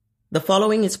The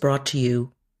following is brought to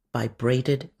you by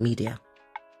Braided Media.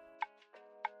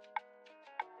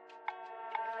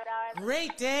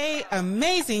 Great day,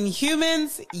 amazing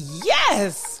humans.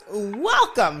 Yes!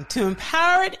 Welcome to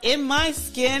Empowered in My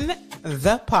Skin,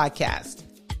 the podcast.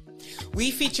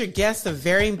 We feature guests of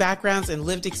varying backgrounds and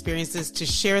lived experiences to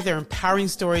share their empowering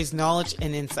stories, knowledge,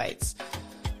 and insights.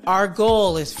 Our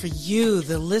goal is for you,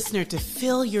 the listener, to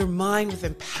fill your mind with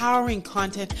empowering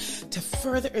content to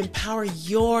further empower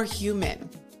your human.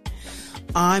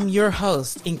 I'm your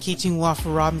host, Nkechi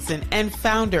Wafa Robinson, and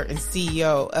founder and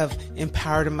CEO of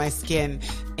Empowered in My Skin,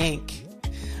 Inc.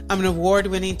 I'm an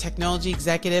award-winning technology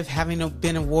executive, having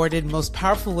been awarded Most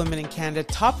Powerful Women in Canada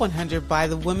Top 100 by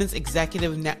the Women's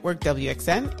Executive Network,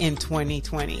 WXN, in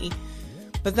 2020.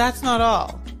 But that's not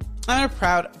all. I'm a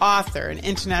proud author, an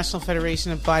International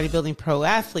Federation of Bodybuilding pro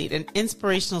athlete, an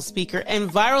inspirational speaker, and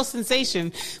viral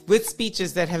sensation with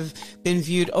speeches that have been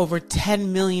viewed over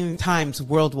 10 million times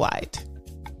worldwide.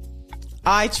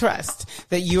 I trust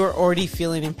that you are already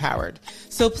feeling empowered.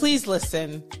 So please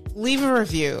listen, leave a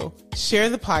review, share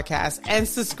the podcast, and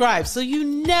subscribe so you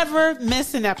never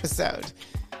miss an episode.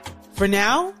 For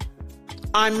now,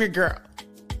 I'm your girl.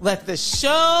 Let the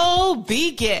show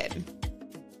begin.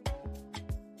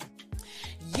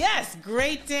 Yes,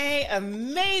 great day,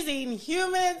 amazing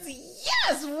humans.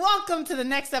 Yes, welcome to the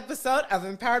next episode of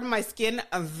Empowered in My Skin,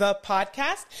 the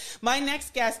podcast. My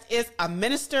next guest is a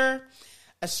minister,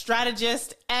 a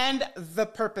strategist, and the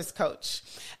purpose coach.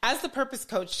 As the purpose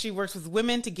coach, she works with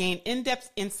women to gain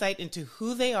in-depth insight into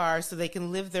who they are so they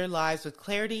can live their lives with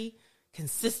clarity,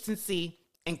 consistency,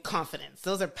 and confidence.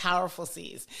 Those are powerful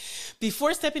C's.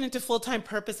 Before stepping into full-time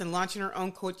purpose and launching her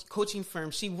own coaching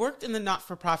firm, she worked in the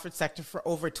not-for-profit sector for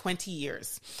over 20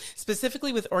 years,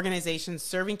 specifically with organizations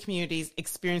serving communities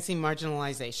experiencing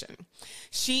marginalization.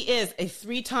 She is a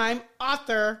 3-time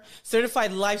author,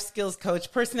 certified life skills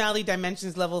coach, personality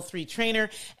dimensions level 3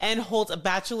 trainer, and holds a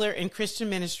bachelor in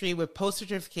Christian ministry with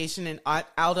post-certification in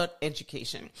adult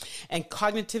education and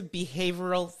cognitive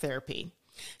behavioral therapy.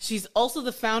 She's also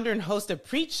the founder and host of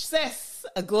Preach Sis,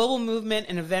 a global movement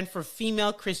and event for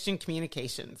female Christian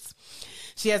communications.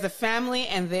 She has a family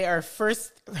and they are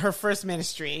her first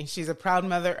ministry. She's a proud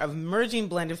mother of merging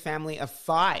blended family of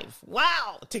 5.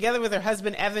 Wow! Together with her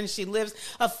husband, Evan, she lives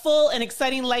a full and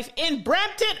exciting life in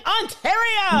Brampton,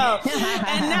 Ontario.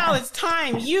 And now it's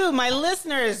time, you, my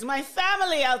listeners, my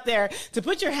family out there, to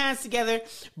put your hands together,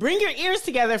 bring your ears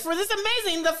together for this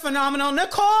amazing, the phenomenal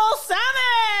Nicole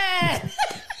Salmon.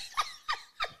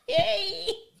 Yay!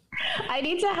 I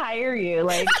need to hire you.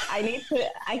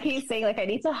 I keep saying, I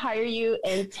need to hire you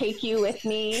and take you with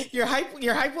me. Your hype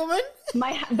woman?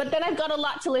 But then I've got a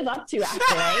lot to live up to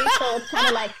after, right? So it's kind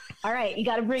of like, all right, you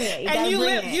got to bring it. You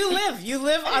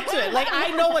live up to it. Like, I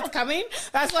know what's coming.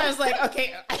 That's why I was like,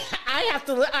 okay, I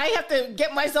have to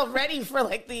get myself ready for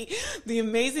like the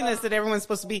amazingness that everyone's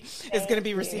supposed to be is going to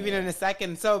be receiving in a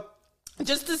second. So,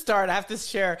 just to start, I have to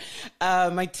share,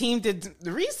 my team did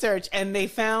the research and they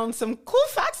found some cool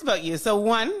facts about you. So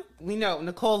one, we know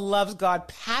Nicole loves God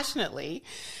passionately,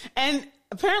 and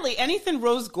apparently anything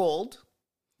rose gold.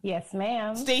 Yes,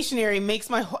 ma'am. Stationery makes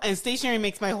my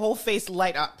whole face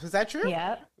light up. Is that true?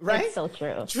 Yeah. Right? It's so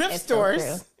true. Thrift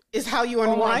stores is how you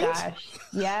unwind. Oh my gosh.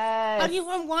 Yes. How do you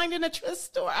unwind in a thrift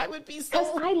store? I would be so...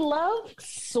 Because I love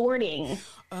sorting.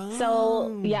 Oh.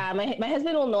 So yeah, my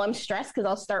husband will know I'm stressed because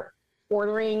I'll start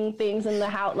ordering things in the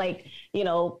house,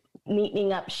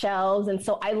 neatening up shelves. And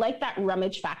so I like that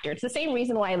rummage factor. It's the same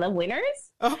reason why I love winners.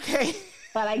 Okay.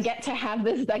 But I get to have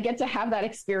that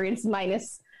experience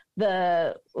minus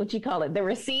the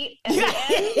receipt at the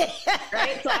end,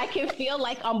 right? So I can feel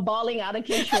like I'm balling out of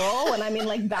control when I'm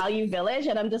in Value Village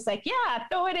and I'm just like, yeah,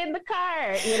 throw it in the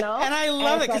cart, And I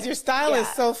love it because your style is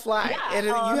so fly. Yeah.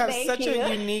 You have such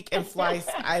a unique and fly.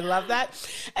 I love that.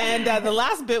 And the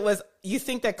last bit was, you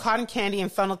think that cotton candy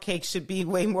and funnel cake should be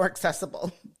way more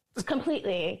accessible.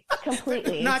 Completely.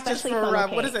 Not just for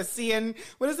what is that?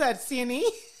 CNE?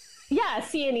 Yeah,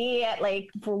 CNE at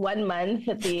for 1 month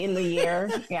at the end of the year.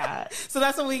 Yeah. So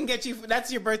that's what we can get you.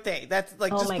 That's your birthday. That's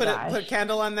just put a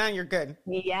candle on that and you're good.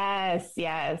 Yes.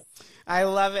 I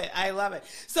love it.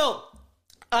 So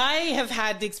I have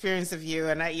had the experience of you,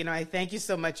 and I thank you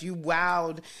so much. You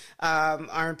wowed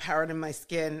our Empowered in My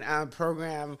Skin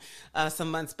program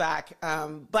some months back.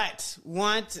 But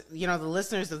want the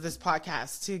listeners of this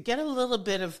podcast to get a little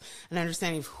bit of an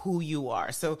understanding of who you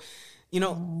are. So,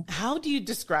 how do you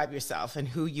describe yourself and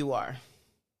who you are?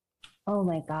 Oh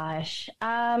my gosh.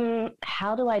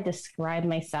 How do I describe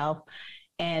myself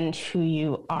and who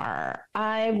you are?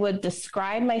 I would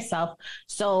describe myself.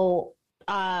 So,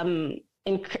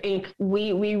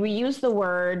 we use the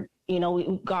word,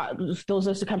 we got those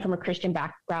of us who come from a Christian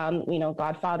background,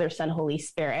 God, Father, Son, Holy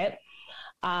Spirit.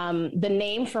 The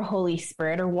name for Holy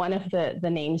Spirit, or one of the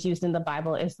names used in the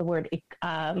Bible, is the word,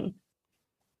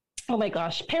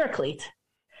 paraclete,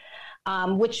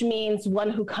 which means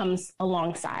one who comes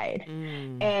alongside.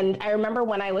 And I remember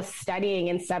when I was studying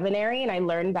in seminary and I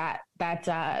learned that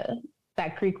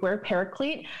Greek word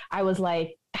paraclete, I was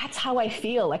like, that's how I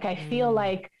feel. Like, I feel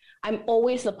like I'm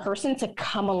always the person to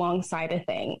come alongside a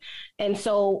thing. And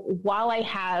so while I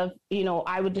have,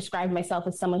 I would describe myself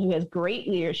as someone who has great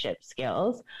leadership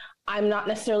skills, I'm not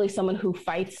necessarily someone who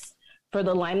fights for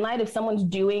the limelight. If someone's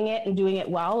doing it and doing it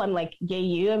well, I'm like, yay,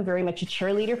 you. I'm very much a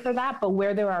cheerleader for that. But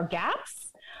where there are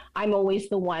gaps, I'm always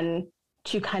the one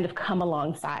to kind of come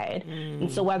alongside. And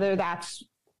so whether that's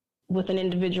with an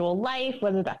individual life,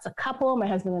 whether that's a couple, my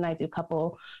husband and I do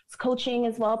couples coaching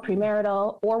as well,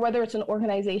 premarital, or whether it's an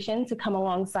organization, to come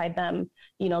alongside them,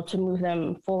 to move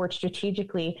them forward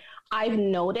strategically. I've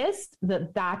noticed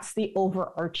that that's the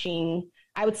overarching,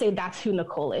 I would say that's who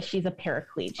Nicole is. She's a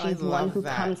paraclete. She's one who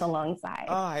comes alongside.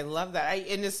 Oh, I love that.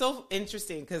 And it's so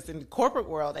interesting because in the corporate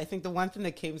world, I think the one thing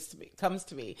that comes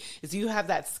to me is you have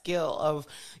that skill of,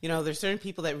 there's certain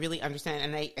people that really understand.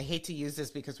 And I hate to use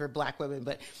this because we're Black women,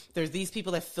 but there's these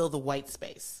people that fill the white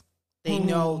space. They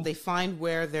know, they find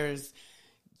where there's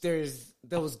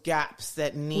those gaps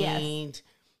that need,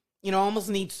 almost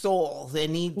need soul. It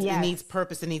needs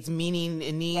purpose. It needs meaning.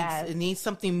 It needs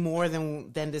something more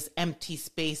than this empty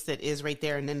space that is right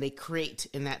there. And then they create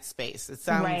in that space. It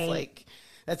sounds like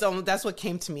that's what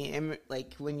came to me,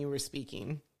 like when you were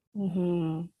speaking.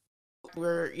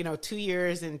 We're 2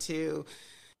 years into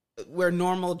where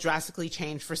normal drastically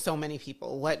changed for so many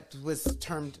people. What was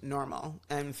termed normal,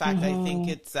 and in fact, I think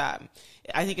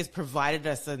it's provided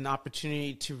us an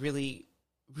opportunity to really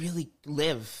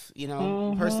live,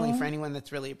 personally, for anyone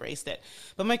that's really embraced it.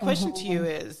 But my question to you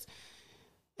is,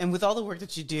 and with all the work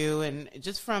that you do, and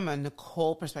just from a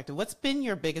Nicole perspective, what's been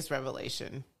your biggest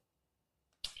revelation?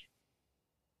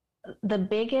 The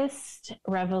biggest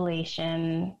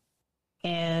revelation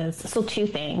is, two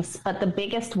things, but the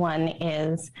biggest one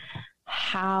is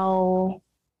how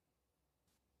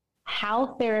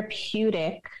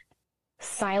therapeutic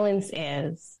silence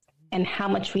is and how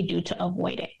much we do to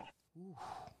avoid it.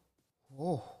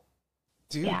 Oh,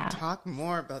 talk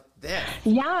more about this.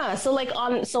 Yeah. So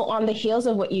on the heels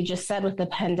of what you just said with the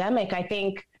pandemic, I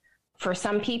think for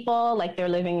some people, like, they're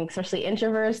living, especially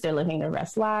introverts, they're living their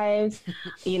best lives.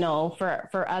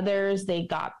 For others, they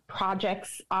got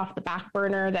projects off the back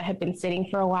burner that had been sitting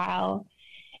for a while.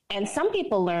 And some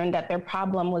people learned that their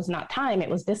problem was not time, it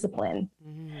was discipline.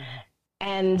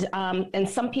 And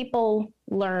some people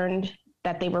learned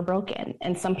that they were broken.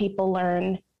 And some people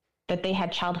learned that they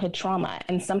had childhood trauma.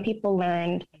 And some people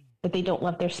learned that they don't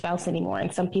love their spouse anymore.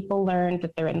 And some people learned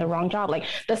that they're in the wrong job. Like,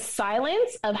 the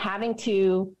silence of having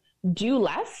to do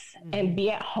less and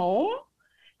be at home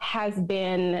has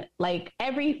been, like,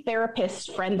 every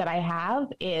therapist friend that I have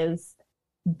is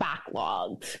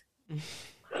backlogged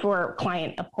for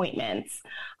client appointments,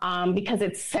 because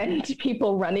it's sent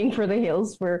people running for the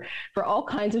hills for all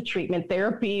kinds of treatment,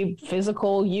 therapy,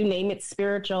 physical, you name it,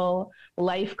 spiritual,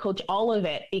 life coach, all of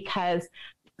it, because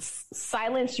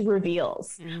silence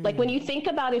reveals. Like, when you think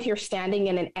about, if you're standing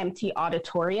in an empty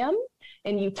auditorium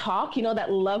and you talk,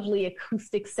 that lovely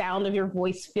acoustic sound of your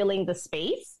voice filling the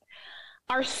space,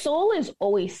 our soul is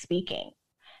always speaking.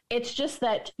 It's just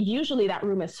that usually that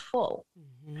room is full.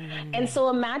 And so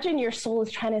imagine your soul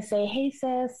is trying to say, hey,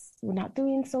 sis, we're not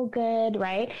doing so good,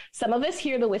 right? Some of us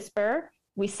hear the whisper.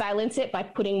 We silence it by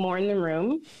putting more in the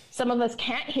room. Some of us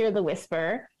can't hear the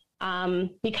whisper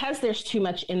because there's too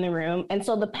much in the room. And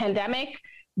so the pandemic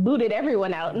booted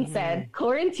everyone out and said,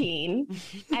 quarantine.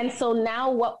 And so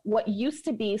now what used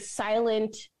to be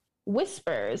silent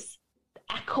whispers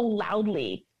echo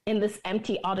loudly in this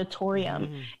empty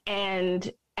auditorium.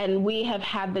 And we have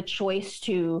had the choice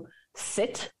to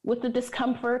sit with the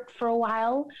discomfort for a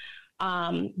while,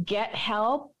 get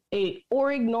help,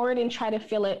 or ignore it and try to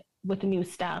fill it with new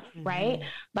stuff, right?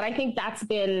 But I think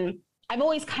I've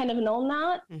always kind of known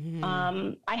that.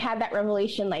 I had that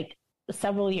revelation like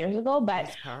several years ago,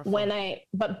 but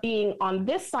being on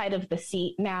this side of the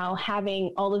seat now,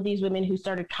 having all of these women who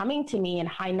started coming to me in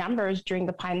high numbers during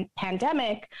the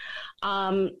pandemic,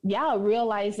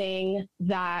 realizing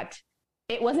that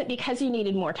it wasn't because you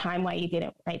needed more time why you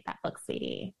didn't write that book,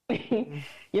 sweetie.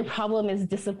 Your problem is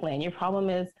discipline. Your problem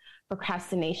is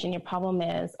procrastination. Your problem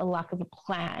is a lack of a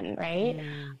plan, right?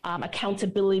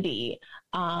 Accountability.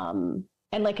 And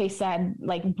like I said,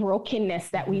 like brokenness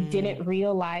that we didn't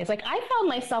realize. Like I found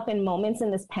myself in moments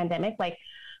in this pandemic, like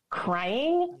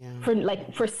crying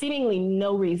for seemingly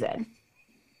no reason.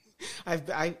 I'm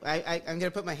going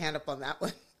to put my hand up on that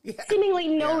one. Yeah. Seemingly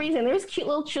no reason. There's cute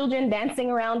little children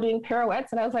dancing around doing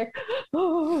pirouettes, and I was like,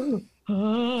 oh,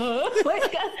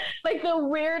 like the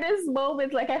weirdest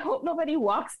moments. Like, I hope nobody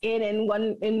walks in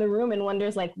the room and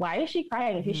wonders, like, why is she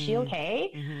crying? Is she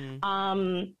okay?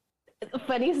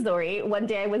 Funny story. One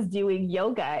day I was doing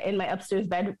yoga in my upstairs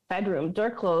bedroom, door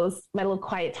closed, my little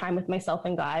quiet time with myself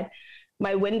and God.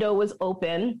 My window was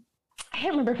open. I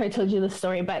can't remember if I told you this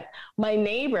story, but my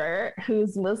neighbor,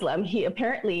 who's Muslim, he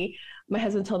apparently, my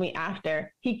husband told me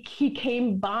after, he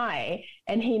came by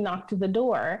and he knocked the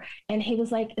door and he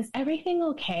was like, is everything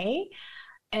okay?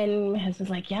 And my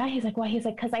husband's like, yeah. He's like, why? He's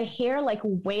like, because I hear like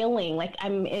wailing,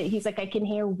 he's like, I can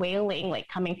hear wailing like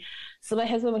coming. So my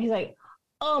husband, he's like,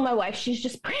 oh, my wife, she's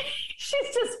just praying.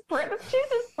 She's just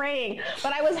praying.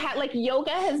 But I was like, yoga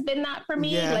has been that for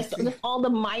me, like all the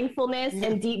mindfulness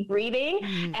and deep breathing.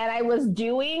 And I was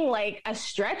doing like a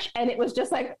stretch and it was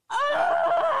just like,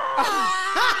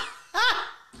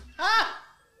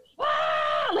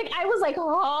 like I was like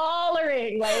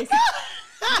hollering,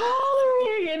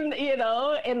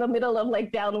 in the middle of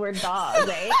like downward dog,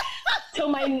 right? So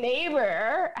my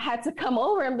neighbor had to come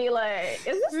over and be like,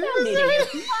 is this now meeting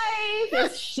his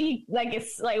wife? Is she like,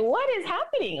 it's like, what is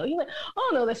happening? He's like,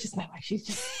 oh no, that's just my wife. She's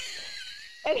just,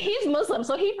 and he's Muslim.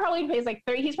 So he probably prays like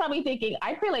 30. He's probably thinking,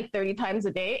 I pray like 30 times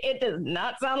a day. It does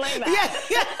not sound like that.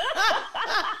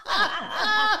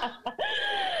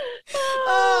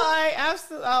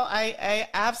 I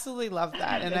absolutely love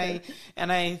that.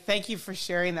 And I thank you for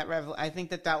sharing that. I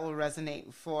think that will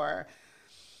resonate for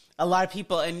a lot of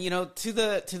people. And, to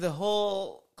the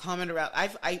whole comment around,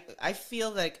 I feel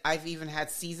like I've even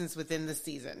had seasons within the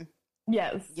season.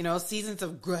 Yes. Seasons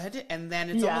of good. And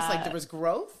then it's almost like there was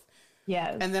growth.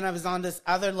 Yes. And then I was on this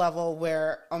other level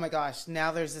where, oh my gosh,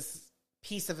 now there's this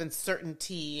piece of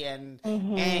uncertainty and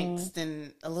angst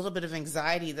and a little bit of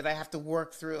anxiety that I have to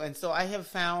work through. And so I have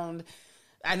found,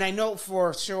 and I know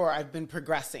for sure I've been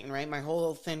progressing, right? My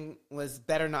whole thing was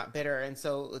better, not bitter. And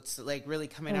so it's like really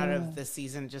coming out of this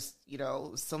season, just,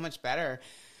 so much better.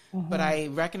 But I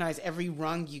recognize every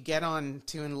rung you get on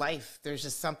to in life, there's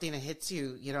just something that hits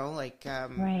you, like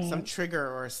some trigger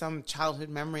or some childhood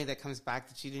memory that comes back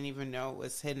that you didn't even know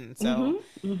was hidden. So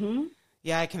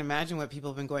yeah, I can imagine what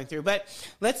people have been going through. But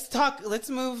let's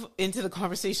move into the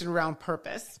conversation around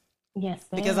purpose. Yes.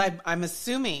 Ma'am. Because I'm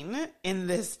assuming in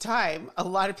this time, a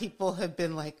lot of people have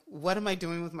been like, what am I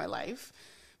doing with my life?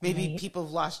 Maybe people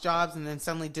have lost jobs and then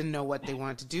suddenly didn't know what they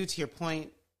wanted to do. To your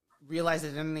point, realize they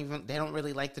don't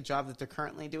really like the job that they're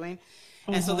currently doing.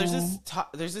 And so there's this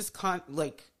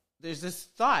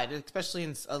thought, especially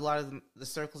in a lot of the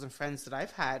circles and friends that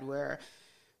I've had, where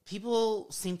people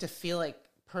seem to feel like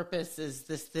purpose is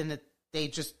this thing that they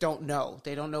just don't know.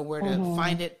 They don't know where to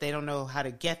find it. They don't know how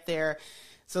to get there.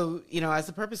 So, as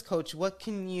a purpose coach, what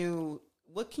can you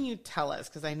tell us?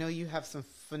 Because I know you have some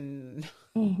fun.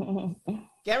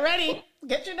 Get ready.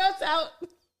 Get your notes out.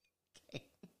 Okay.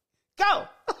 Go.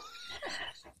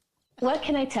 What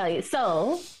can I tell you?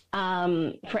 So,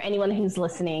 for anyone who's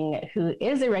listening who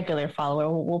is a regular follower,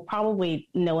 will probably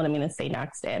know what I'm going to say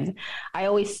next. And I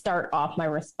always start off my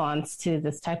response to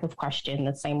this type of question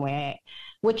the same way,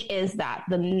 which is that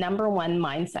the number one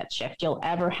mindset shift you'll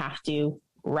ever have to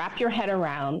wrap your head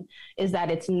around is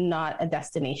that it's not a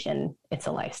destination, it's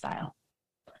a lifestyle.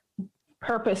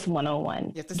 Purpose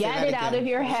 101. Get it out of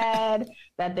your head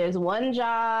that there's one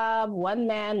job, one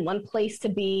man, one place to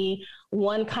be,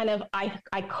 one kind of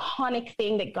iconic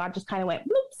thing that God just kind of went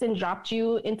bloops and dropped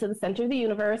you into the center of the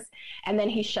universe. And then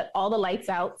he shut all the lights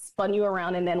out, spun you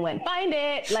around and then went, find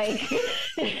it. Like,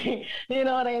 you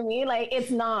know what I mean? Like,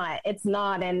 it's not.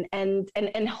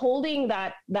 And holding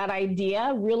that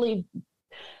idea really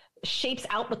shapes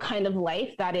out the kind of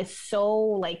life that is so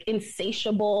like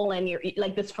insatiable and you're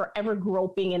like this forever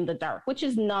groping in the dark, which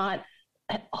is not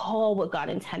at all what God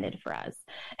intended for us.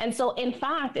 And so in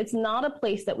fact, it's not a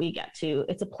place that we get to,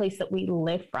 it's a place that we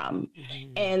live from.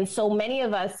 And so many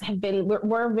of us have been,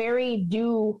 we're very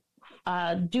do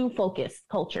focused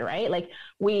culture, right? Like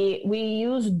we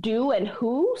use do and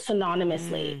who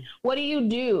synonymously. What do you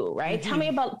do, right? Tell me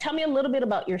a little bit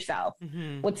about yourself.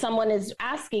 What someone is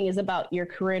asking is about your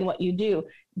career and what you do,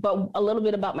 but a little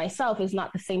bit about myself is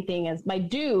not the same thing as my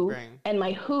do and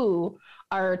my who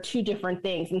are two different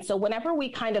things. And so whenever we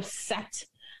kind of set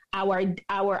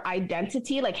our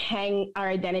identity, like hang our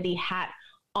identity hat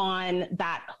on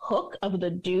that hook of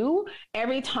the do,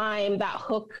 every time that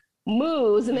hook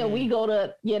moves and then we go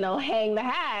to hang the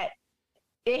hat,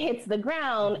 it hits the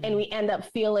ground and we end up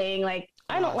feeling like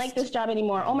I don't like this job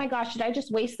anymore. Oh my gosh, did I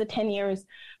just waste the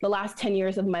last 10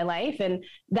 years of my life? And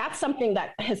that's something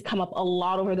that has come up a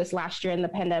lot over this last year in the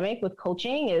pandemic with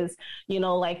coaching is,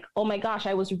 like, oh my gosh,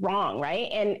 I was wrong. Right.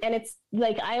 And it's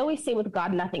like, I always say with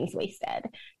God, nothing's wasted,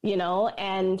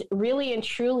 and really and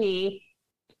truly,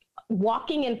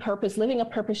 walking in purpose, living a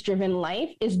purpose-driven life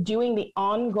is doing the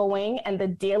ongoing and the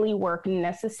daily work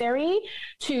necessary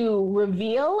to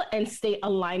reveal and stay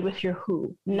aligned with your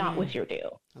who, not with your do.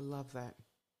 I love that.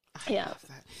 I love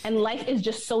that. And life is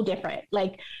just so different.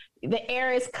 Like the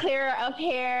air is clearer up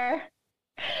here.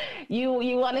 You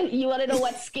want to know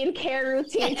what skincare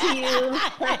routine to use.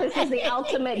 Purpose is the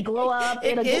ultimate glow up.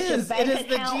 It'll get your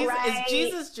bank account right. It's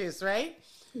Jesus juice, right?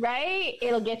 Right.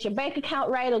 It'll get your bank account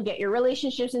right. It'll get your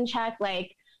relationships in check.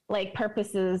 Like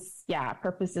purpose is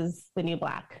the new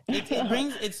black.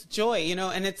 It's joy,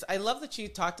 and I love that you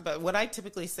talked about what I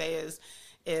typically say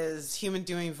is human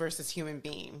doing versus human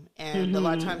being. And a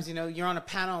lot of times, you're on a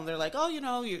panel and they're like, oh,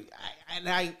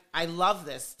 I love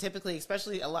this typically,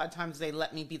 especially a lot of times they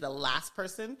let me be the last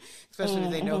person, especially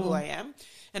if they know who I am.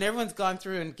 And everyone's gone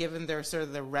through and given their sort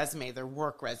of their resume, their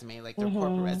work resume, like their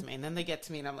corporate resume. And then they get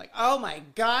to me and I'm like, oh my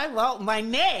God, well, my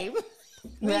name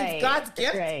means God's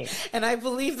gift. Right. And I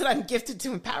believe that I'm gifted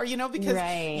to empower,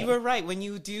 because you were right. When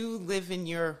you do live in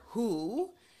your who,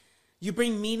 you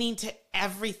bring meaning to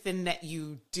everything that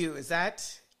you do. Is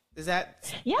that?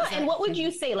 And what would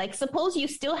you say? Like, suppose you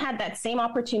still had that same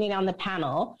opportunity on the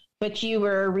panel, but you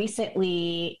were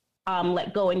recently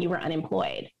let go and you were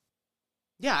unemployed.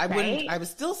 Yeah, I would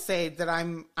still say that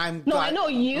I'm. No, I know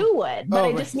you would, but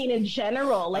I just mean in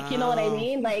general. Like, you know what I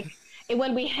mean? Like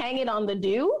when we hang it on the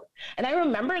do. And I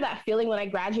remember that feeling when I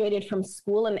graduated from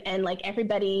school and like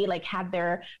everybody like had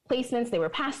their placements, they were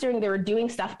pastoring, they were doing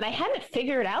stuff, but I hadn't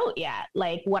figured out yet,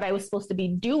 like what I was supposed to be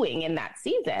doing in that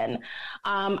season.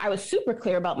 I was super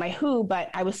clear about my who, but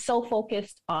I was so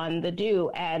focused on the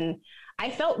do. And I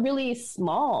felt really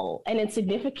small and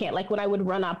insignificant. Like when I would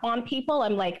run up on people,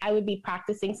 I would be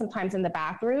practicing sometimes in the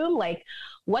bathroom, like,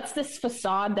 what's this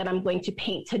facade that I'm going to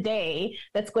paint today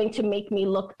that's going to make me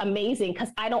look amazing? Because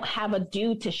I don't have a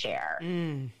do to share.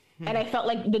 Mm-hmm. And I felt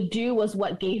like the do was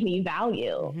what gave me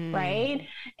value, right?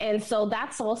 And so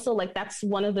that's also that's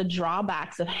one of the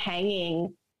drawbacks of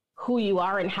hanging who you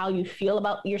are and how you feel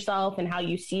about yourself and how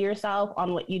you see yourself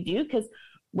on what you do. Because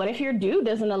what if your do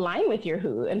doesn't align with your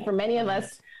who? And for many of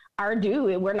us, our do,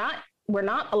 we're not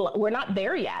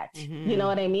there yet. You know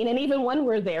what I mean? And even when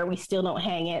we're there, we still don't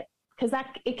hang it because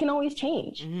it can always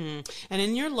change. And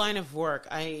in your line of work,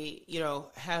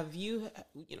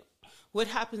 what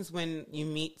happens when you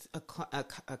meet a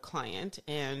client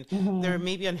and they're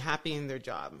maybe unhappy in their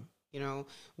job?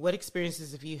 What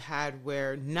experiences have you had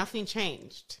where nothing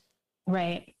changed?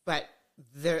 Right. But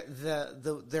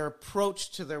their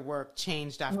approach to their work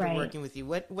changed after working with you.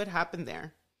 What happened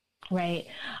there? Right.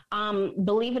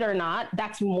 Believe it or not,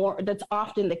 that's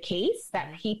often the case,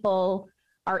 that people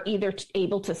are either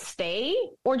able to stay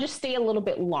or just stay a little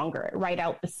bit longer right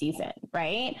out the season,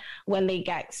 right? When they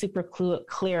get super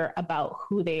clear about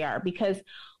who they are. Because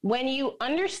when you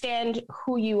understand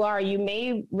who you are, you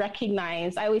may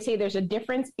recognize, I always say there's a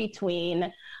difference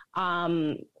between,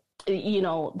 that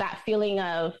feeling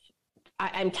of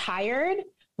I'm tired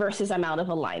versus I'm out of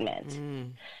alignment.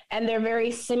 And they're very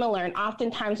similar. And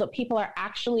oftentimes what people are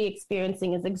actually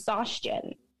experiencing is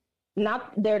exhaustion.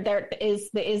 Not there is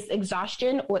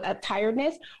exhaustion or a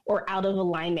tiredness or out of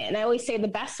alignment. And I always say the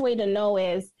best way to know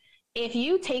is if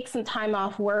you take some time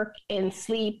off work and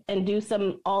sleep and do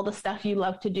all the stuff you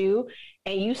love to do,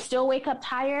 and you still wake up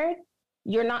tired,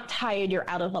 you're not tired, you're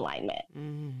out of alignment.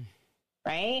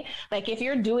 Right? Like if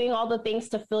you're doing all the things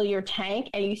to fill your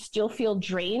tank and you still feel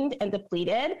drained and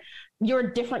depleted, you're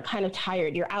a different kind of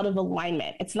tired. You're out of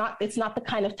alignment. It's not the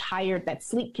kind of tired that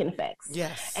sleep can fix.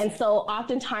 Yes. And so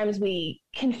oftentimes we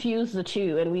confuse the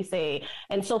two and we say,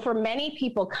 and so for many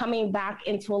people, coming back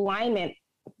into alignment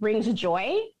brings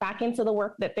joy back into the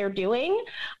work that they're doing.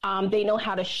 They know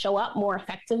how to show up more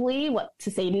effectively, what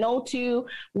to say no to,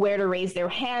 where to raise their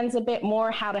hands a bit more,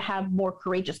 how to have more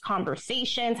courageous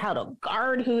conversations, how to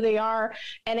guard who they are.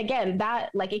 And again,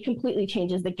 that it completely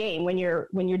changes the game when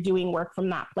you're doing work from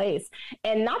that place.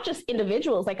 And not just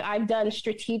individuals, I've done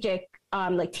strategic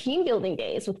team building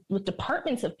days with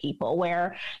departments of people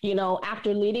where,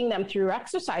 after leading them through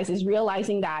exercises,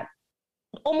 realizing that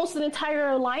almost an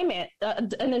entire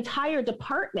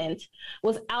department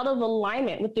was out of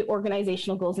alignment with the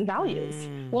organizational goals and values.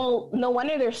 Well, no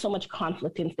wonder there's so much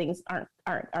conflict and things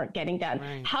aren't getting done.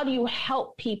 Right. How do you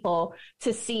help people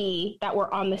to see that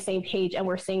we're on the same page and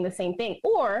we're saying the same thing,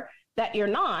 or that you're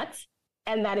not,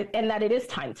 and that it is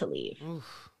time to leave?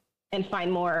 Oof. and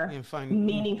find more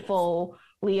meaningfully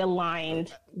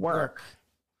aligned work.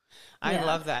 I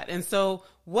love that. And so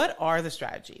what are the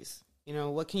strategies? You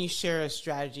know, what can you share as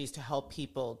strategies to help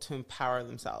people to empower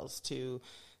themselves, to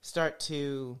start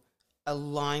to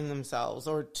align themselves,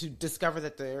 or to discover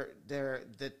that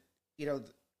that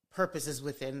purpose is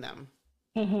within them?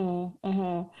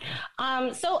 So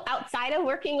outside of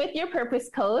working with your purpose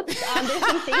coach, there's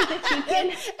some things that you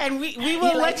can, and we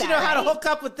will let you know how to hook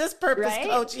up with this purpose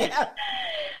coach. Yeah.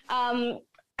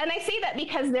 And I say that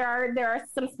because there are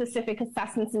some specific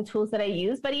assessments and tools that I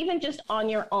use, but even just on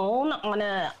your own on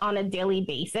a daily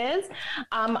basis,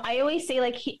 I always say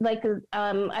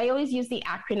I always use the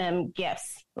acronym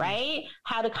GIFts, right?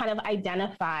 How to kind of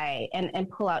identify and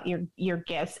pull out your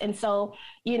gifts. And so,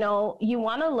 you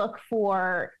want to look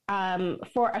for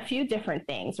a few different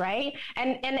things, right?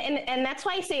 And that's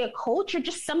why I say a coach or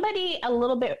just somebody a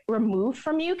little bit removed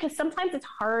from you, because sometimes it's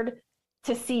hard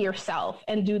to see yourself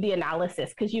and do the analysis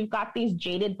because you've got these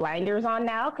jaded blinders on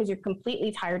now because you're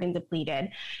completely tired and depleted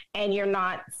and you're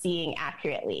not seeing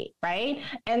accurately, right?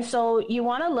 And so you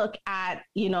want to look at,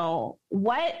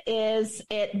 what is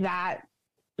it that,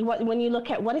 when you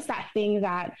look at what is that thing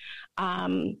that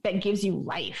that gives you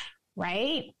life,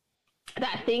 right?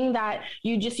 That thing that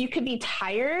you could be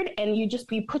tired and you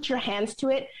put your hands to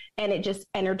it and it just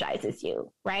energizes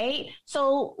you, right?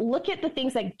 So look at the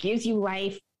things that gives you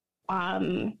life,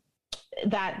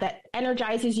 that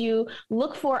energizes you.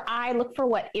 Look for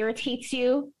what irritates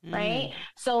you, right?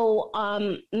 So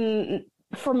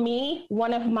for me,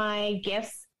 one of my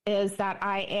gifts is that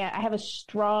I have a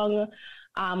strong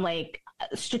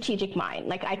strategic mind.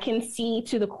 Like I can see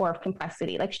to the core of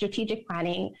complexity. Like strategic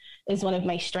planning is one of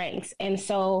my strengths. And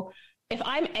so if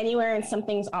I'm anywhere and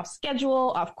something's off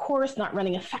schedule, off course, not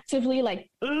running effectively,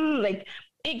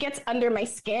 it gets under my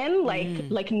skin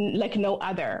like no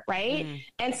other, right?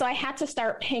 And so I had to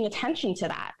start paying attention to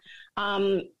that.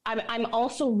 I'm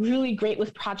also really great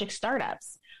with project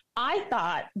startups. I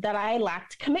thought that I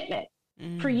lacked commitment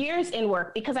for years in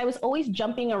work because I was always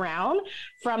jumping around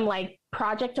from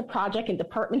project to project and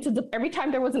department to every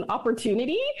time there was an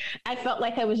opportunity, I felt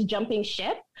like I was jumping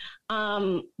ship.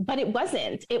 But it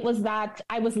wasn't. It was that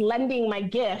I was lending my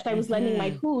gift. I was lending my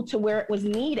who to where it was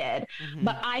needed.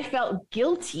 But I felt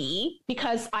guilty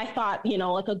because I thought,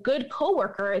 a good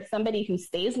coworker is somebody who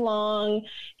stays long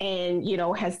and,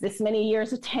 has this many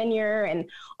years of tenure and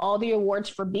all the awards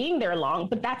for being there long.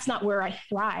 But that's not where I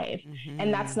thrive.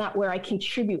 And that's not where I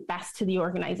contribute best to the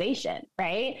organization,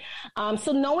 right?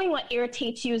 So knowing what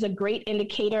irritates you is a great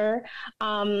indicator.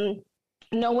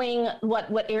 Knowing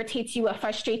what irritates you, what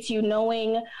frustrates you,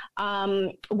 knowing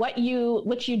what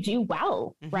you do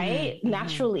well, right?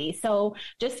 Naturally. So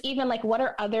just even what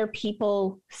are other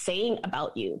people saying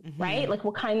about you, right? Like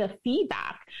what kind of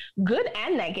feedback, good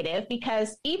and negative,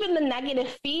 because even the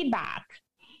negative feedback,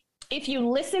 if you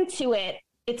listen to it,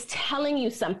 it's telling you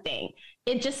something.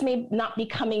 It just may not be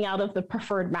coming out of the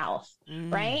preferred mouth,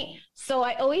 right? So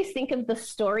I always think of the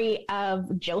story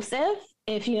of Joseph.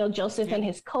 If you know Joseph and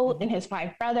his coat and his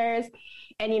 5 brothers,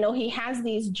 and he has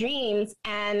these dreams,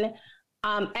 and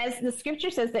as the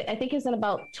scripture says, that I think it's in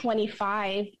about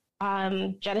 25,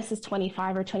 Genesis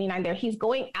 25 or 29 there, he's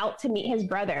going out to meet his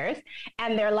brothers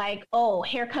and they're like, oh,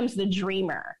 here comes the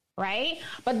dreamer, right?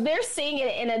 But they're saying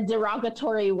it in a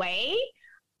derogatory way.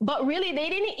 But really, they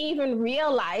didn't even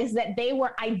realize that they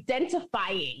were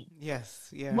identifying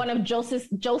one of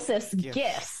Joseph's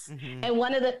gifts. And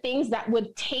one of the things that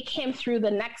would take him through the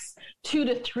next 2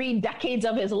 to 3 decades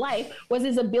of his life was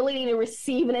his ability to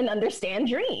receive and understand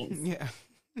dreams. Yeah.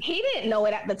 He didn't know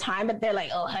it at the time, but they're like,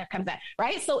 oh, here comes that,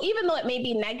 right? So even though it may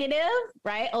be negative,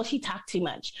 right? Oh, she talked too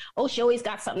much. Oh, she always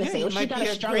got something to say. Oh, she got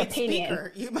a strong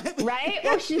opinion, right?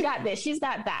 Oh, she's got this, she's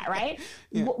got that, right?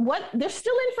 There's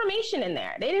still information in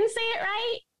there. They didn't say it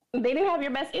right. They didn't have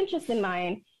your best interest in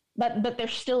mind, but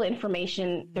there's still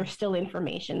information. There's still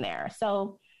information there.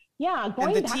 So yeah,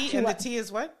 going back to and the T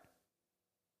is what?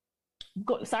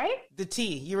 Sorry? The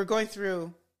T. You were going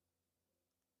through.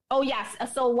 Oh, yes.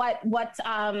 So what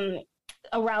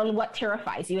around what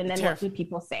terrifies you? And then what do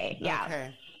people say? Yeah.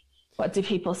 Okay. What do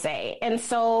people say? And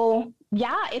so,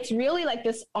 yeah, it's really like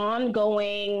this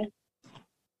ongoing,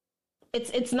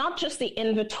 it's not just the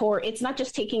inventory. It's not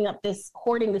just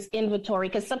hoarding this inventory.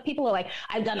 Because some people are like,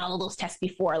 I've done all those tests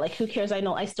before. Like, who cares?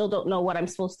 I still don't know what I'm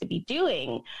supposed to be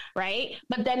doing. Right.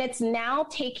 But then it's now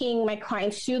taking my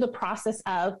clients through the process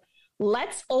of,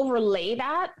 let's overlay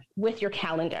that with your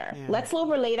calendar. Yeah. Let's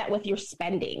overlay that with your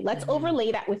spending. Let's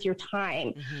overlay that with your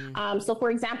time. So for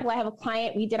example, I have a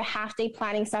client, we did a half-day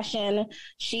planning session.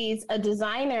 She's a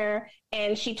designer,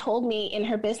 and she told me in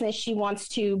her business, she wants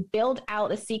to build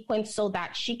out a sequence so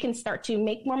that she can start to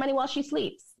make more money while she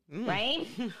sleeps. Right?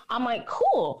 I'm like,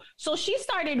 cool. So she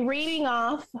started reading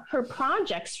off her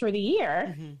projects for the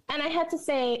year. And I had to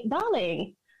say,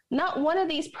 darling, not one of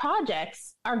these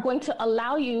projects are going to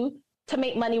allow you to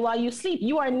make money while you sleep.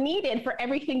 You are needed for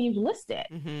everything you've listed.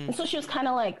 And so she was kind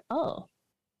of like, oh,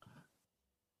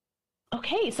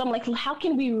 okay. So I'm like, how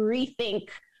can we rethink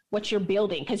what you're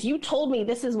building? Because you told me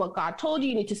this is what God told you.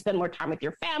 You need to spend more time with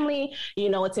your family. You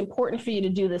know, it's important for you to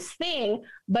do this thing,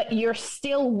 but you're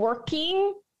still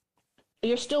working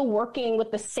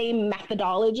with the same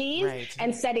methodologies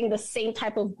and setting the same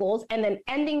type of goals, and then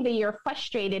ending the year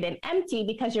frustrated and empty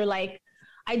because you're like,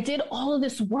 I did all of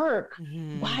this work.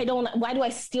 Why do I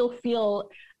still feel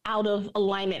out of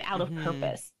alignment, out of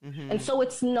purpose? And so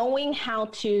it's knowing how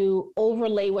to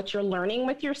overlay what you're learning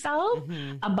with yourself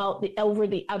over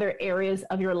the other areas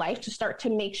of your life to start to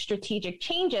make strategic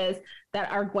changes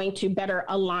that are going to better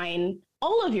align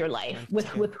all of your life with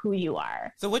who you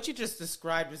are. So what you just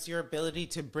described was your ability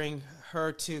to bring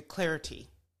her to clarity.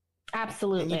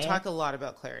 Absolutely. And you talk a lot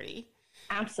about clarity.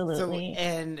 Absolutely. So,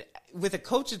 and with a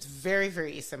coach, it's very,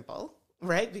 very simple,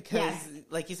 right? Because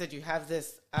like you said, you have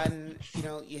this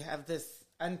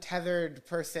untethered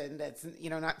person that's,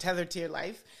 not tethered to your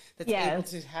life, that's able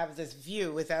to have this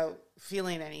view without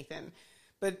feeling anything.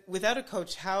 But without a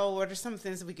coach, what are some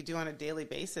things that we could do on a daily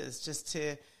basis just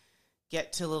to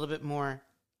get to a little bit more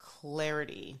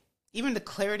clarity, even the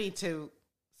clarity to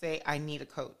say, I need a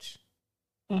coach?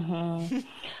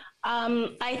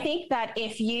 I think that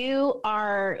if you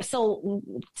are, so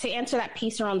to answer that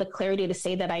piece around the clarity to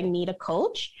say that I need a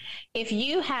coach, if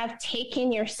you have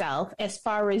taken yourself as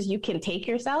far as you can take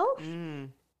yourself,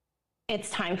 it's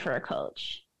time for a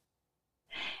coach.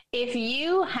 If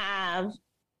you have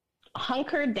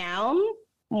hunkered down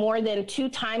more than 2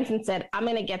 times and said, I'm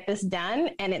going to get this done,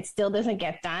 and it still doesn't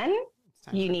get done,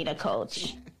 you need a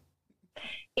coach.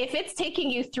 If it's taking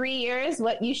you 3 years,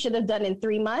 what you should have done in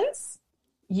 3 months,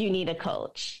 you need a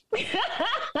coach.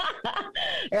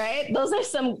 Right? Those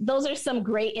are some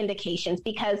great indications,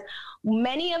 because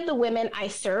many of the women I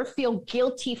serve feel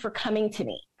guilty for coming to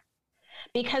me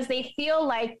because they feel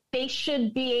like they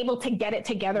should be able to get it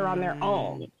together on their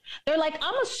own. They're like,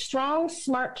 I'm a strong,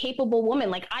 smart, capable woman.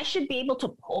 Like, I should be able to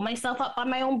pull myself up on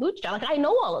my own bootstrap. Like, I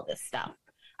know all of this stuff.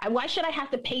 Why should I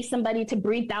have to pay somebody to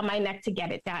breathe down my neck to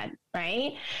get it done,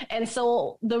 right? And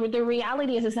so the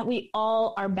reality is that we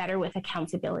all are better with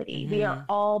accountability. We are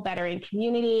all better in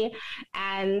community,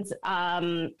 and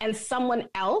someone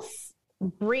else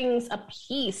brings a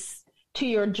piece to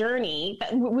your journey.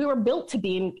 That we were built to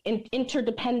be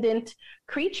interdependent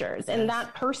creatures, and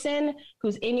that person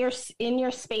who's in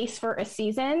your space for a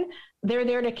season, they're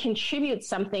there to contribute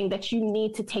something that you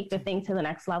need to take the thing to the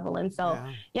next level. And so,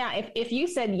 if you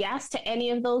said yes to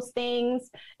any of those things,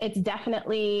 it's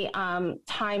definitely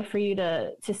time for you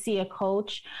to see a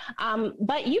coach.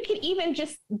 But you can even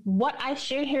just, what I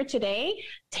shared here today,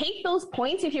 take those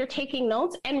points if you're taking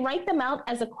notes and write them out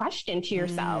as a question to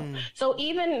yourself. So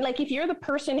even like if you're the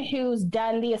person who's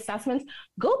done the assessments,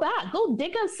 go back, go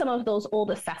dig up some of those old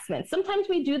assessments. Sometimes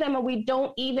we do them and we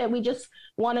just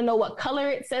want to know what color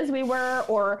it says we were,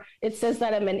 or it says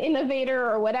that I'm an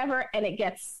innovator or whatever, and it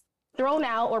gets thrown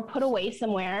out or put away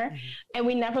somewhere, and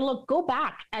we never go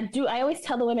back and do. I always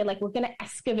tell the women, like, we're going to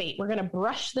excavate, we're going to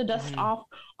brush the dust off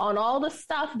on all the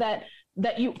stuff that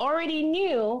you already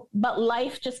knew, but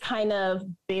life just kind of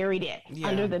buried it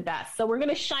under the dust. So we're going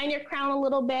to shine your crown a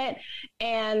little bit,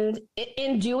 and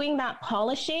in doing that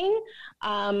polishing,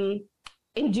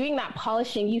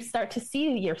 you start to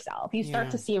see yourself. You start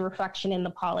to see a reflection in the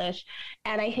polish.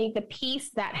 And I think the piece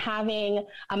that having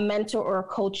a mentor or a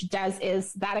coach does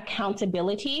is that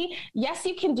accountability. Yes,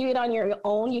 you can do it on your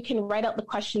own. You can write out the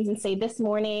questions and say, this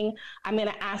morning, I'm going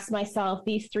to ask myself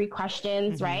these 3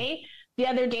 questions, right? The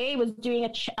other day I was doing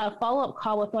a follow-up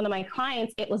call with one of my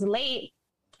clients. It was late,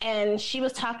 and she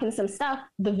was talking some stuff.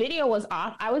 The video was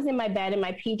off. I was in my bed in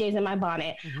my PJs and my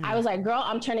bonnet. I was like, girl,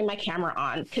 I'm turning my camera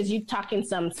on because you're talking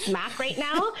some smack right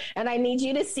now. And I need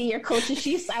you to see your coach.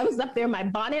 I was up there in my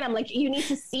bonnet. I'm like, you need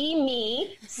to see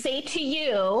me say to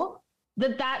you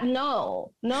that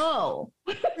no.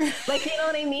 Like, you know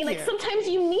what I mean? Like sometimes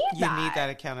you need that. You need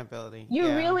that accountability. You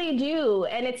really do.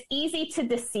 And it's easy to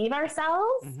deceive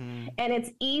ourselves, and it's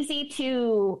easy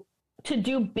to to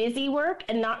do busy work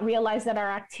and not realize that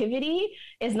our activity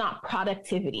is not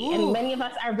productivity. Ooh. And many of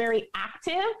us are very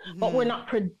active, but we're not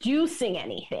producing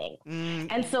anything.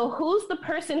 And so who's the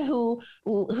person who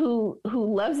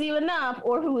loves you enough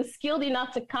or who is skilled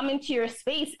enough to come into your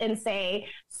space and say,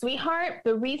 sweetheart,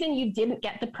 the reason you didn't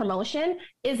get the promotion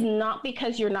is not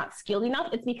because you're not skilled enough.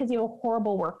 It's because you have a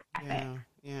horrible work ethic.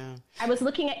 Yeah. I was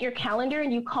looking at your calendar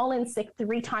and you call in sick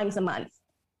 3 times a month.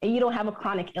 And you don't have a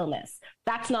chronic illness.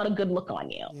 That's not a good look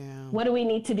on you. Yeah. What do we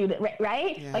need to do to,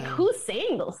 right? Yeah. Like, who's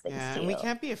saying those things to you? We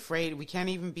can't be afraid. We can't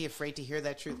even be afraid to hear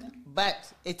that truth.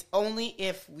 But it's only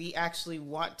if we actually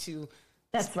want to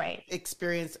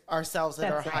experience ourselves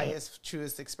at our highest,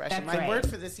 truest expression. My word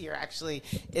for this year actually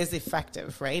is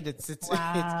effective, right? It's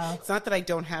not that I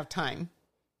don't have time.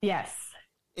 Yes.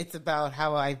 It's about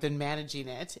how I've been managing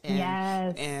it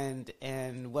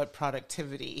and what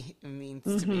productivity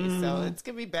means to me. So it's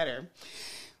going to be better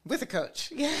with a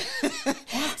coach. Yeah.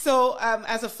 So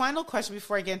as a final question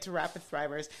before I get into Rapid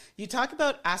Thrivers, you talk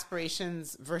about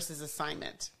aspirations versus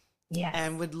assignment. Yes.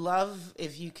 And would love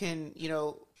if you can,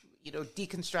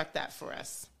 deconstruct that for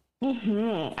us.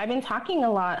 I've been talking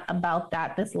a lot about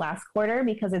that this last quarter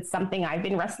because it's something I've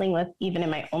been wrestling with even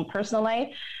in my own personal life.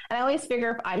 And I always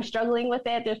figure if I'm struggling with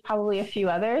it, there's probably a few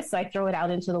others. So I throw it out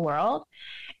into the world.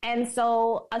 And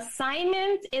so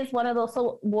assignment is one of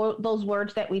those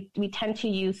words that we tend to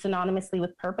use synonymously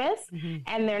with purpose,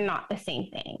 and they're not the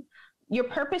same thing. Your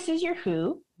purpose is your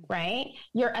who, right?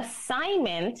 Your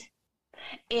assignment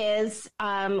is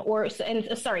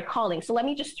calling. So let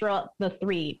me just throw out the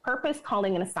 3: purpose,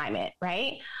 calling, and assignment,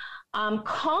 right?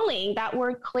 Calling, that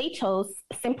word kletos,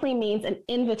 simply means an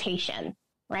invitation,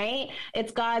 right?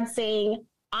 It's God saying,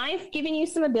 I've given you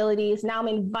some abilities. Now I'm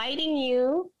inviting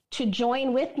you to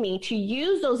join with me to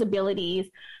use those abilities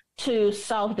to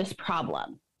solve this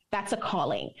problem. That's a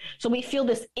calling. So we feel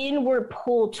this inward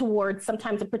pull towards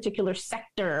sometimes a particular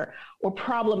sector or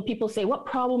problem. People say, what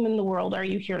problem in the world are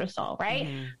you here to solve, right?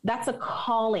 That's a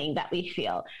calling that we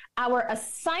feel. Our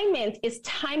assignment is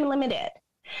time limited.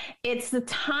 It's the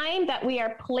time that we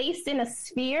are placed in a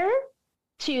sphere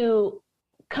to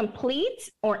complete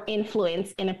or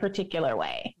influence in a particular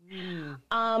way.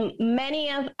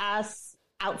 Many of us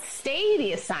outstay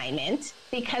the assignment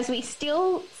because we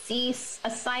still see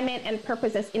assignment and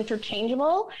purpose as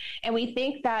interchangeable. And we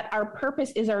think that our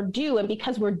purpose is our due. And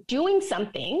because we're doing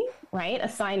something, right,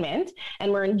 assignment,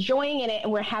 and we're enjoying it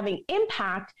and we're having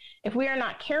impact, if we are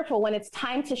not careful, when it's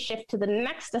time to shift to the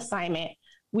next assignment,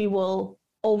 we will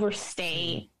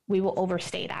overstay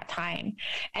that time.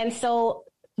 And so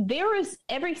there is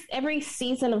every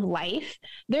season of life,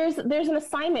 there's an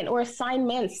assignment or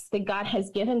assignments that God has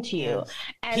given to you.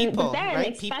 And people, then,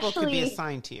 right? People could be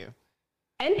assigned to you.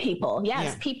 And people,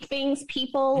 yes,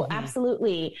 people,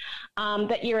 absolutely,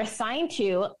 that you're assigned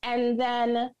to. And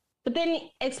then, but then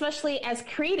especially as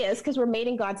creatives, because we're made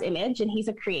in God's image and he's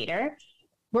a creator,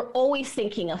 we're always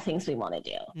thinking of things we want to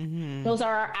do. Those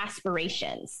are our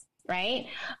aspirations, right?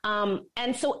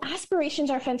 And so aspirations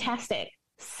are fantastic.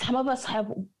 Some of us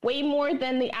have way more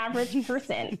than the average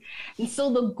person. And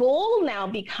so the goal now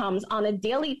becomes on a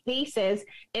daily basis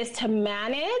is to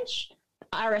manage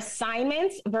our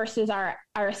assignments versus our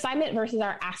assignment versus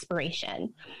our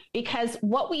aspiration. Because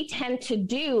what we tend to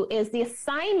do is the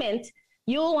assignment,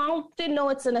 you'll often know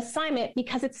it's an assignment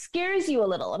because it scares you a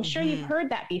little. I'm sure you've heard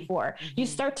that before. You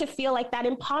start to feel like that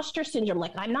imposter syndrome,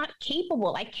 like I'm not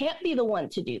capable. I can't be the one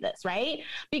to do this, right?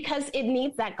 Because it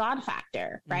needs that God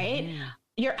factor, right?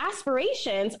 Your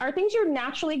aspirations are things you're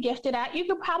naturally gifted at. You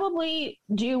could probably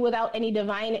do without any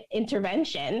divine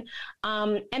intervention.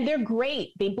 And they're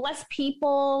great. They bless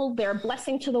people. They're a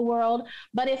blessing to the world.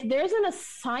 But if there's an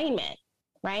assignment,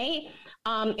 right?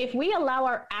 If we allow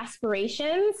our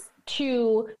aspirations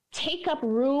to take up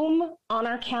room on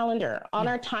our calendar, on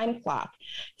our time clock.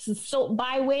 So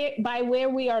by where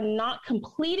we are not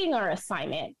completing our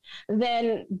assignment,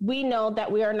 then we know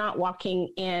that we are not walking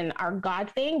in our God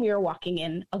thing. We are walking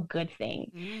in a good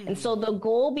thing. And so the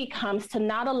goal becomes to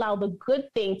not allow the good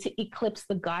thing to eclipse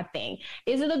the God thing.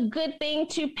 Is it a good thing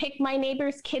to pick my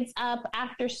neighbor's kids up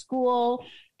after school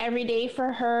every day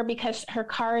for her because her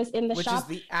car is in the shop?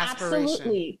 Which is the aspiration.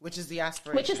 Absolutely. Which is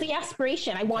the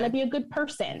aspiration. I want to be a good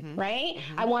person, right?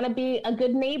 I want to be a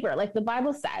good neighbor, like the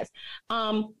Bible says.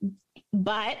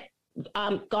 But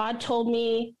God told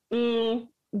me,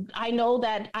 I know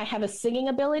that I have a singing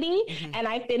ability, and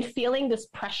I've been feeling this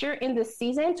pressure in this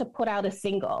season to put out a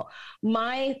single.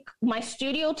 My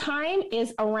studio time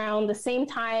is around the same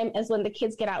time as when the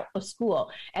kids get out of school.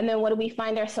 And then what do we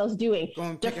find ourselves doing?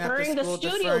 Deferring the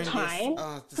studio time.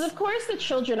 Because of course the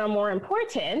children are more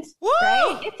important,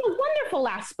 right? It's a wonderful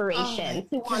aspiration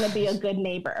to want to be a good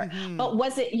neighbor. But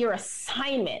was it your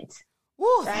assignment?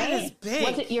 Ooh, right? That is big.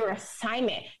 Was it your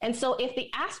assignment? And so if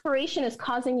the aspiration is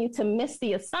causing you to miss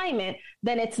the assignment,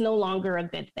 then it's no longer a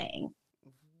good thing.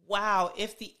 Wow.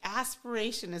 If the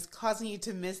aspiration is causing you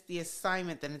to miss the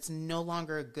assignment, then it's no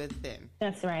longer a good thing.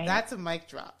 That's right. That's a mic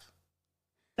drop.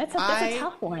 That's a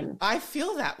tough one. I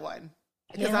feel that one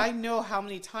because I know how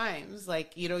many times,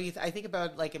 like, you know, I think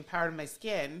about like Empowered My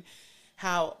Skin,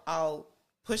 how I'll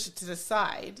push it to the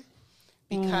side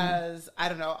because I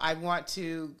don't know, I want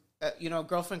to, you know, a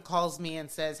girlfriend calls me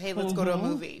and says, hey, let's go to a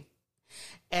movie.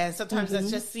 And sometimes that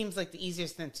just seems like the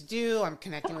easiest thing to do. I'm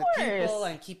connecting with people.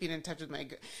 I'm keeping in touch with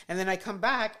and then I come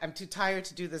back. I'm too tired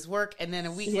to do this work. And then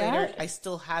a week later, I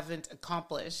still haven't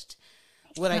accomplished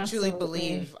what I truly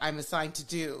believe I'm assigned to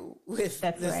do with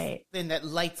this thing that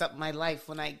lights up my life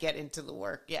when I get into the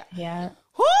work. Yeah. Yeah.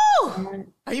 Woo!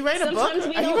 Are you writing a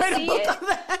book? Are you writing a book on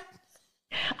that?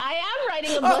 I am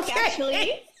writing a book,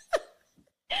 actually.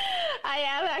 I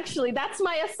am actually.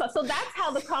 So that's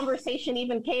how the conversation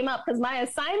even came up, because my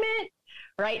assignment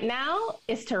right now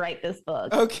is to write this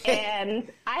book. Okay.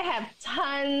 And I have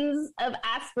tons of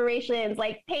aspirations,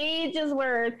 like pages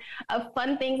worth of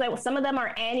fun things. Like some of them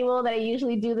are annual that I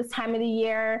usually do this time of the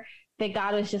year, that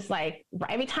God was just like,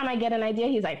 every time I get an idea,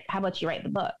 he's like, how about you write the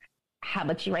book? How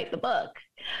about you write the book?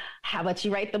 How about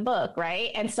you write the book, right?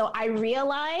 And so I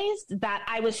realized that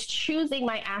I was choosing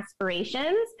my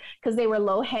aspirations because they were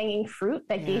low-hanging fruit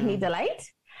that gave me delight.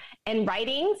 And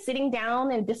writing, sitting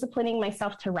down and disciplining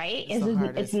myself to write it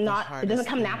doesn't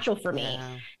come natural for me.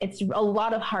 It's a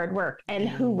lot of hard work. And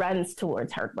who runs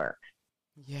towards hard work?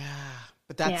 Yeah.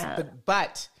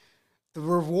 But the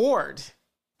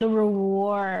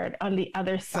reward on the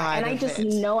other side. And I just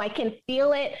know, I can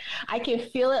feel it. I can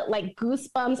feel it like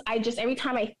goosebumps. Every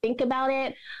time I think about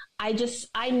it,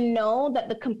 I know that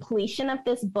the completion of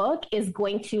this book is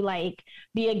going to like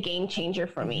be a game changer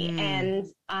for me.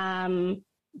 And,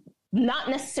 not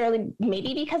necessarily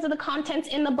maybe because of the content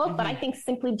in the book, but I think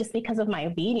simply just because of my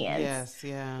obedience. Yes,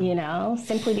 yeah. You know,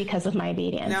 simply because of my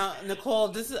obedience. Now, Nicole,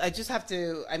 this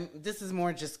is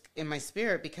more just in my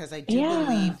spirit, because I do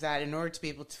believe that in order to be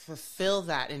able to fulfill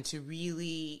that and to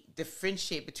really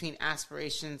differentiate between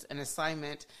aspirations and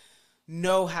assignment,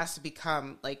 no has to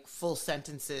become like full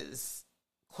sentences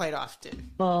quite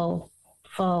often.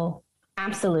 Full.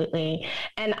 Absolutely.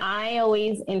 And I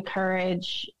always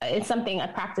encourage, it's something, a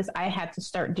practice I had to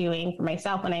start doing for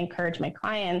myself, and I encourage my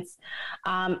clients,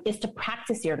 is to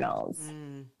practice your no's.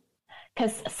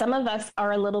 Because some of us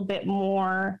are a little bit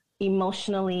more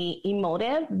emotionally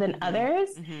emotive than others,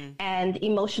 and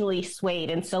emotionally swayed.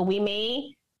 And so we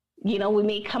may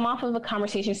come off of a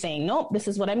conversation saying, nope, this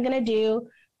is what I'm going to do.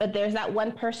 But there's that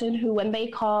one person who, when they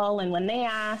call and when they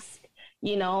ask,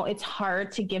 you know, it's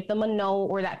hard to give them a no,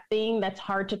 or that thing that's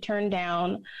hard to turn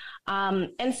down.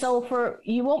 And so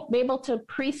you won't be able to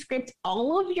prescript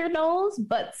all of your no's,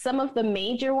 but some of the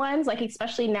major ones, like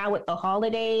especially now with the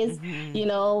holidays, you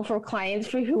know, for clients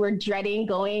who are dreading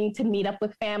going to meet up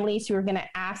with families who are going to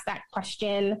ask that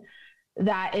question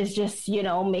that is just, you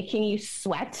know, making you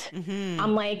sweat.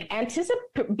 I'm like,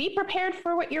 be prepared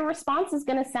for what your response is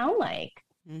going to sound like.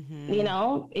 You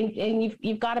know, and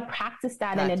you've got to practice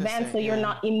that in advance, so you're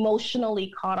not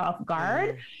emotionally caught off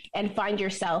guard and find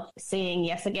yourself saying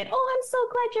yes again. Oh, I'm so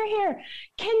glad you're here.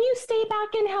 Can you stay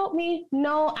back and help me?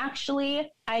 No,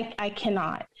 actually, I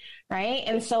cannot. Right.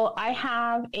 And so I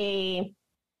have a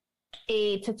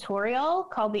tutorial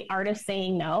called The Art of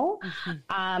Saying No.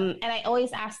 And I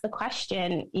always ask the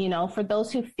question, you know, for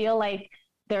those who feel like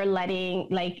they're letting,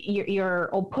 like you're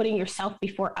putting yourself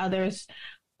before others,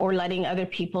 or letting other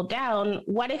people down,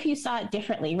 what if you saw it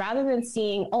differently? Rather than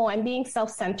seeing, oh, I'm being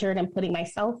self-centered and putting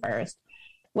myself first,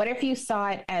 what if you saw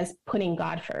it as putting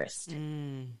God first?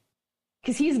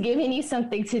 Because he's giving you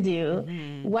something to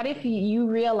do. What if you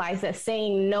realize that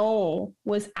saying no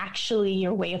was actually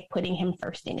your way of putting him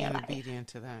first in your life? Obedient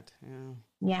to that.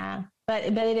 Yeah. But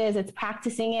it's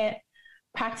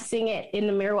practicing it in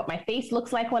the mirror, what my face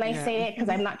looks like when I say it, because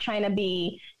I'm not trying to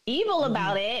be evil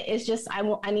about it. It's just,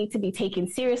 I need to be taken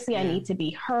seriously. I need to be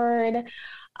heard.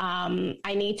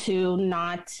 I need to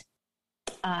not,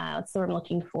 what's the word I'm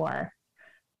looking for?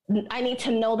 I need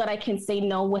to know that I can say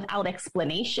no without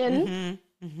explanation.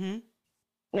 Right?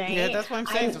 Yeah, that's what I'm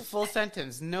saying. It's a full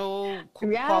sentence. No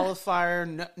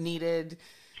qualifier needed.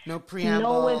 No preamble.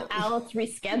 No without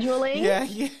rescheduling. Yeah.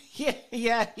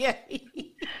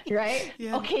 Right?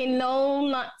 Yeah. Okay, no,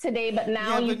 not today, but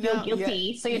now you feel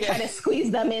guilty. So you try to squeeze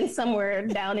them in somewhere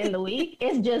down in the week.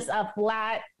 It's just a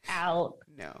flat out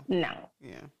no.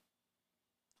 Yeah.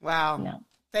 Wow. No.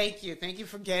 Thank you. Thank you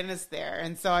for getting us there.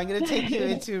 And so I'm going to take you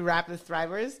into Rapid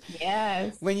Thrivers.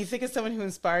 Yes. When you think of someone who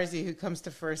inspires you, who comes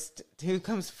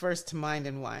first to mind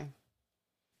and why?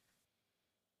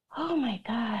 Oh my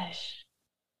gosh.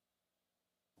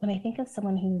 When I think of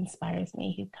someone who inspires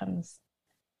me, who comes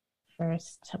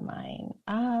first to mind?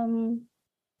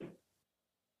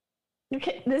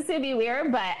 This would be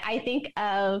weird, but I think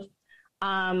of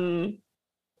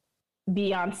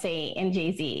Beyonce and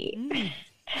Jay-Z.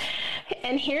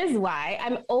 And here's why.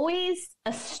 I'm always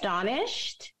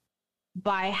astonished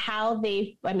by how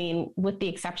with the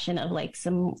exception of like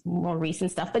some more recent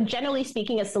stuff, but generally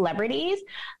speaking, as celebrities,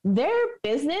 their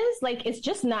business, like, it's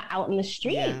just not out in the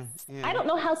streets. Yeah. I don't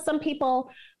know how some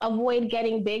people avoid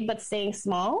getting big but staying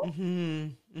small.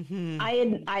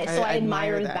 I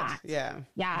admire that. Yeah.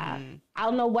 I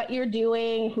don't know what you're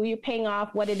doing, who you're paying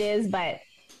off, what it is, but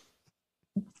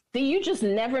you just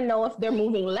never know if they're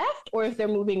moving left or if they're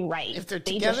moving right. If they're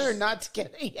together or not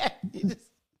together. Yeah.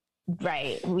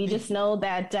 Right. We just know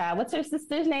that, what's her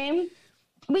sister's name?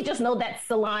 We just know that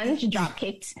Solange drop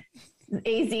kicked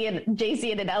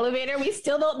Jay-Z in an elevator. We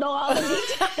still don't know all the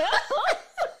details.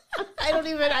 I didn't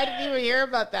even hear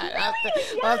about that. I'll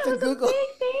have to Google. A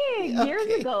big thing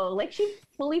years ago. Like, she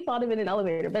fully fought him in an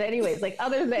elevator. But anyways, like,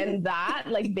 other than that,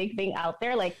 like, big thing out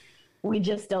there, like, we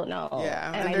just don't know.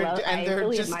 Yeah, and they're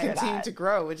really just continue to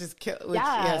grow, which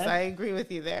yes, I agree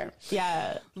with you there.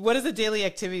 Yeah. What is a daily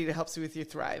activity that helps you with your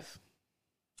thrive?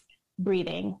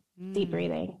 Breathing, deep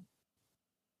breathing.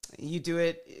 You do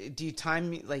it? Do you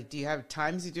have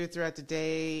times you do it throughout the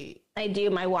day? I do.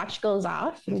 My watch goes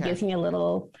off and gives me a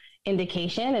little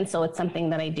indication, and so it's something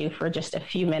that I do for just a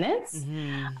few minutes.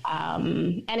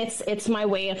 And it's my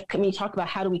way of. When you talk about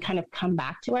how do we kind of come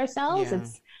back to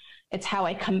ourselves, it's how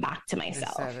I come back to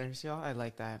myself. I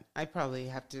like that. I probably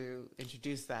have to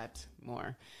introduce that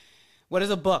more. What is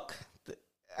a book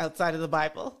outside of the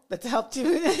Bible that's helped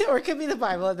you, or it could be the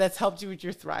Bible, that's helped you with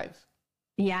your thrive?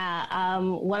 Yeah.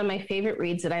 One of my favorite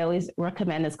reads that I always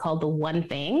recommend is called The One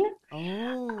Thing.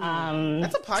 Oh,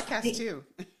 that's a podcast too.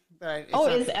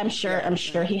 I'm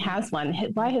sure he has one.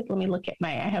 Let me look at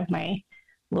I have my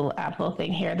little Apple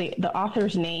thing here. The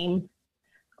author's name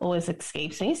always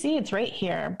escapes me. See, it's right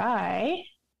here by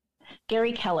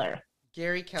Gary Keller.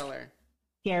 Yeah,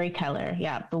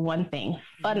 The One Thing.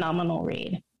 Phenomenal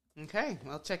read. Okay,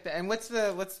 I'll check that. And what's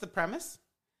the premise?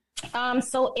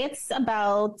 So it's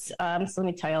about so let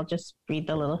me tell you, I'll just read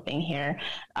the little thing here.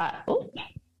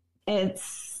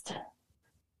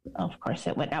 Of course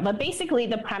it went out. But basically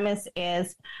the premise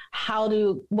is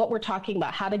what we're talking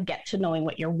about, how to get to knowing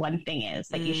what your one thing is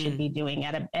that you should be doing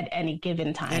at any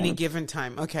given time. Any given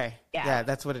time. Okay. Yeah,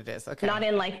 that's what it is. Okay. Not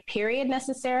in life period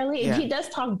necessarily. Yeah. He does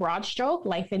talk broad stroke,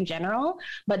 life in general,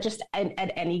 but just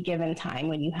at any given time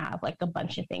when you have like a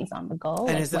bunch of things on the go.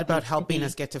 And is it about helping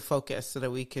us get to focus so that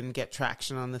we can get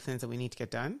traction on the things that we need to get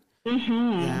done?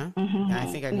 Yeah, I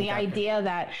think the idea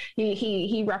that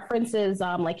he references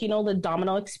the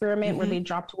domino experiment where they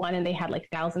dropped one and they had like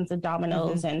thousands of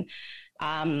dominoes and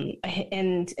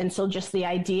so just the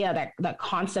idea that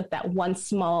concept that one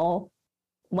small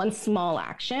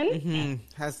action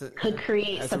could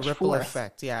create such a ripple force.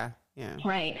 Effect. Yeah.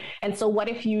 Right. And so what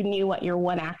if you knew what your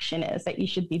one action is that you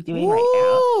should be doing right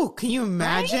now? Can you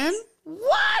imagine? Right?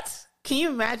 What? Can you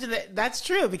imagine that? That's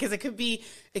true, because it could be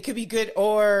good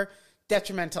or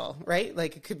detrimental, right?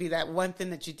 Like it could be that one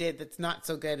thing that you did that's not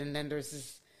so good, and then there's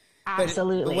this.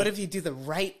 Absolutely. But what if you do the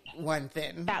right one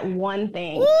thing? That one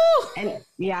thing. Woo! And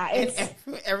it's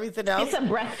everything else. It's a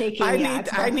breathtaking.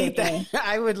 I need that.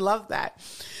 I would love that.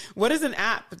 What is an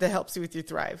app that helps you with your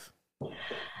thrive?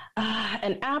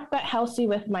 An app that helps you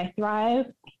with my thrive.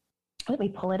 Let me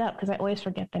pull it up because I always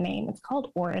forget the name. It's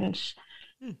called Orange.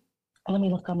 Let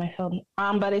me look on my phone.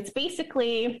 But it's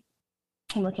basically,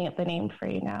 I'm looking at the name for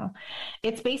you now.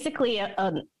 It's basically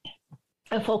a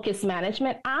focus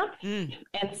management app.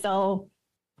 And so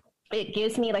it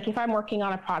gives me, like, if I'm working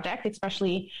on a project,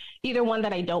 especially either one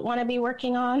that I don't want to be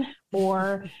working on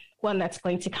or one that's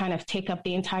going to kind of take up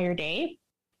the entire day,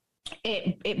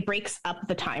 it breaks up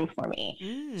the time for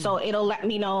me. So it'll let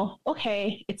me know,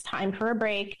 okay, it's time for a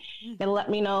break. It'll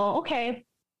let me know, okay,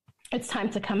 it's time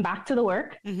to come back to the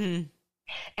work.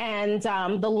 And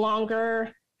the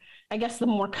longer, I guess, the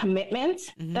more commitment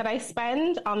that I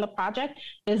spend on the project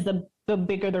is the the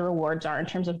bigger the rewards are in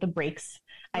terms of the breaks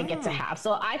I get to have.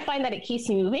 So I find that it keeps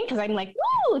me moving because I'm like,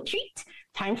 woo, treat,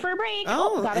 time for a break.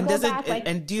 Gotta and go back.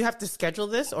 and do you have to schedule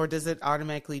this, or does it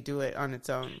automatically do it on its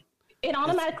own? It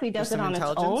automatically does it on its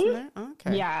own.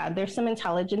 Okay. Yeah, there's some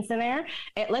intelligence in there.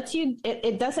 It lets you,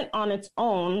 it does it on its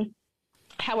own.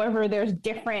 However, there's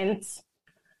different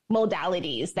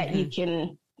modalities that you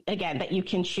can, again, that you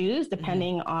can choose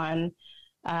depending on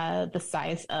the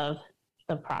size of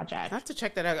the project. I have to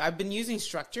check that out. I've been using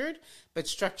Structured, but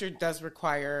Structured does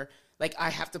require, like, I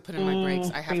have to put in my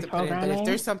breaks. I have to put in, but if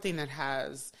there's something that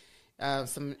has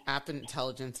some app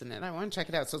intelligence in it, I want to check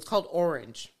it out. So it's called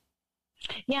Orange.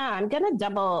 Yeah,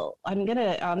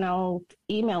 I'll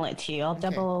email it to you. I'll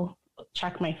double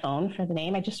check my phone for the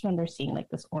name. I just remember seeing like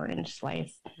this orange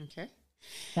slice. Okay.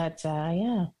 But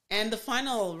yeah. And the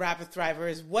final rapid thriver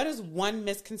is, what is one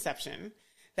misconception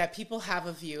that people have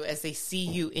of you as they see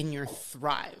you in your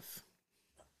thrive?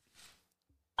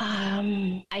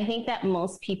 I think that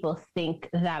most people think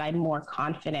that I'm more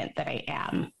confident than I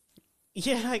am.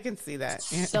 Yeah, I can see that.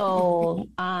 Yeah. So,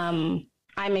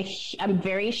 I'm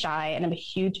very shy and I'm a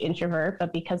huge introvert,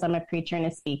 but because I'm a preacher and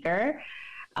a speaker,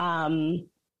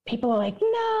 people are like,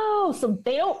 no. So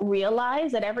they don't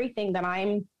realize that everything that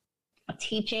I'm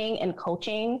teaching and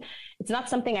coaching, it's not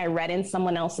something I read in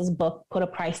someone else's book, put a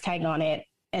price tag on it,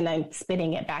 and I'm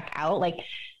spitting it back out. Like,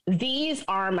 these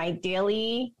are my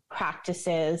daily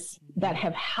practices that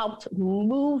have helped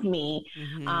move me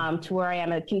to where I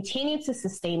am and continue to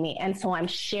sustain me. And so I'm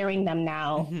sharing them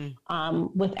now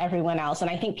with everyone else. And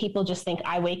I think people just think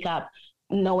I wake up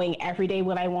knowing every day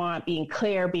what I want, being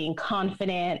clear, being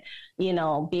confident, being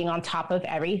on top of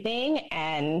everything.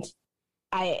 And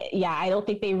I don't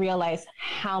think they realize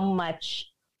how much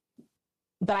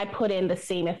that I put in the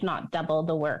same, if not double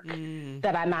the work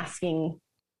that I'm asking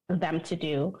them to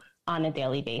do on a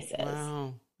daily basis.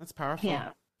 Wow. That's powerful.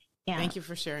 Yeah. Thank you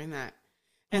for sharing that.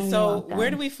 And so where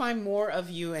do we find more of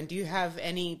you? And do you have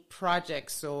any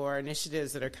projects or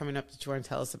initiatives that are coming up that you want to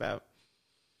tell us about?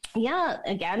 Yeah.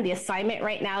 Again, the assignment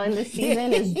right now in this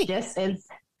season is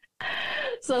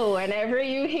so whenever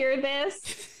you hear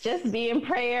this, just be in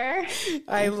prayer.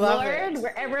 I love Lord, it.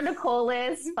 Wherever Nicole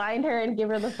is, find her and give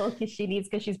her the focus she needs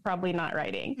because she's probably not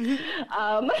writing.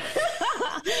 I'm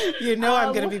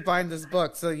going to be buying this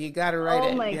book, so you got to write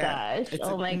it. Oh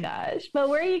my gosh. But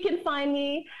where you can find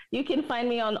me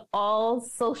on all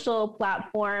social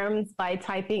platforms by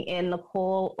typing in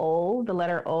Nicole O, the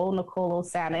letter O, Nicole O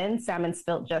Salmon. Salmon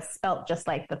spelt just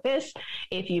like the fish.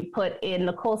 If you put in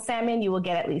Nicole Salmon, you will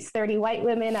get at least 30 white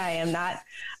women. I am not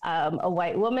a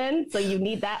white woman, so you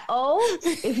need that O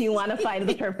if you want to find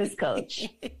the purpose coach.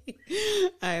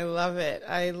 I love it.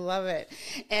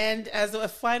 And as a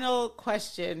final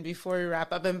question before we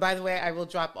wrap up, and by the way, I will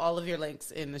drop all of your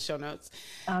links in the show notes.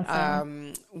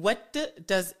 Awesome. What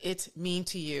does it mean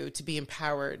to you to be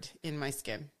empowered in my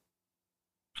skin?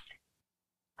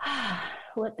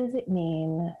 What does it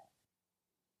mean?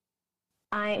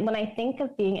 When I think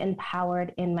of being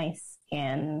empowered in my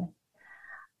skin,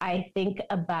 I think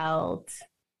about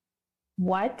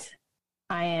what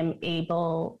I am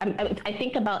able, I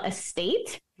think about a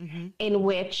state in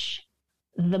which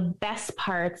the best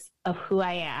parts of who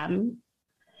I am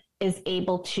is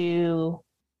able to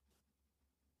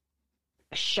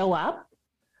show up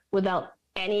without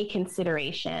any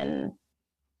consideration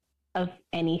of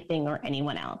anything or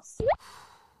anyone else.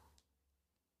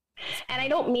 And I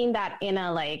don't mean that in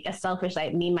a selfish,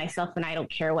 like me, myself, and I don't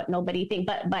care what nobody thinks,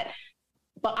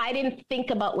 but I didn't think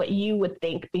about what you would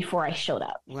think before I showed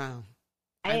up. Wow.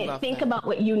 I didn't think about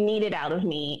what you needed out of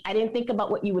me. I didn't think about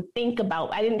what you would think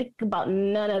about. I didn't think about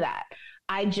none of that.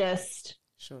 I just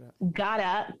showed up, got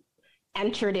up,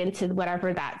 entered into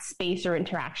whatever that space or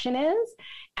interaction is.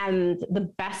 And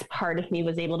the best part of me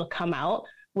was able to come out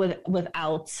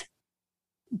without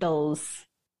those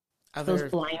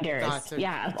blinders,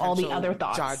 of all the other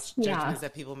thoughts, judgments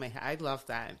that people may have. I love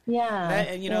that.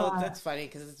 That's funny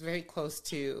because it's very close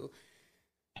to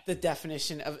the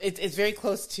definition of it's very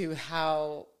close to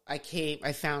how I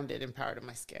founded Empowered in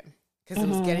My Skin, because it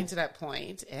was getting to that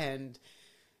point, and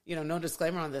no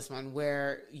disclaimer on this one,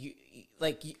 where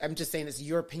I'm just saying this,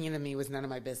 your opinion of me was none of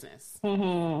my business,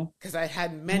 because I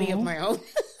had many of my own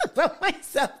about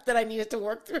myself that I needed to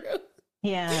work through.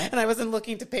 Yeah. And I wasn't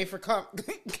looking to pay for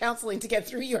counseling to get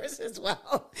through yours as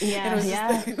well.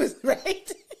 Yeah. It was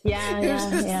right. Yeah.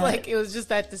 It was just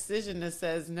that decision that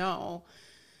says, no,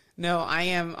 I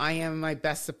am my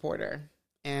best supporter.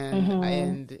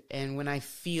 And when I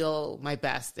feel my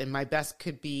best, and my best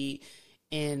could be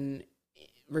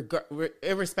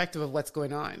irrespective of what's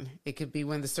going on. It could be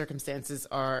when the circumstances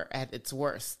are at its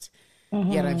worst.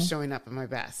 yet I'm showing up at my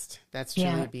best. That's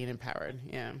truly being empowered.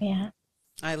 Yeah. Yeah.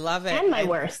 I love it. And my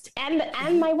worst.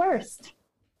 And my worst.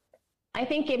 I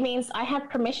think it means I have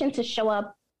permission to show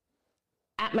up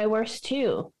at my worst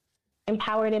too.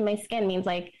 Empowered in my skin means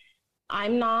like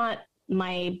I'm not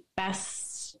my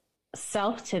best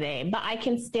self today, but I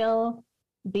can still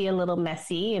be a little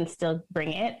messy and still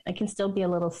bring it. I can still be a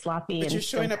little sloppy. But you're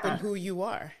showing up in who you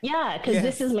are. Yeah, because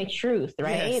this is my truth,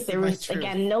 right? Yes, there was,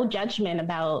 again, no judgment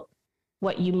about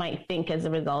what you might think as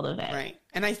a result of it. Right.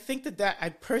 And I think I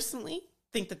personally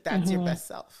think that's your best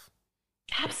self.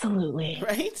 Absolutely.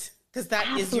 Right? Because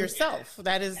that is yourself.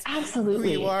 That is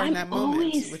absolutely who you are in that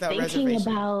moment without reservation.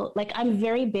 About, like, I'm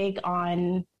very big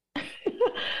on,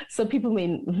 so people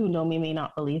who know me may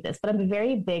not believe this, but I'm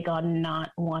very big on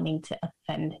not wanting to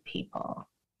offend people.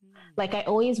 Like, I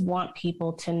always want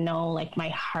people to know, like, my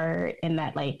heart, and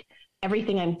that, like,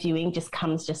 everything I'm doing just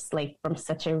comes just like from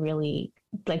such a really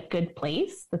like good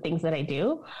place, the things that I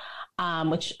do,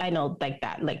 which I know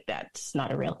that's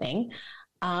not a real thing.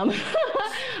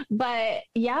 But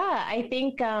yeah, I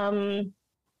think, so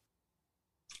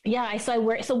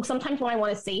sometimes when I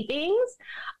want to say things,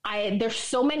 there's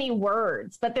so many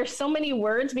words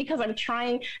because I'm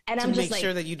trying, and I'm just make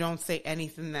sure that you don't say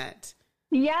anything that.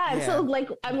 Yeah. So like,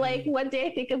 I'm like, one day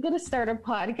I think I'm going to start a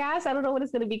podcast. I don't know what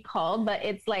it's going to be called, but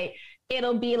it's like,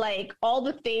 it'll be like all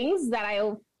the things that I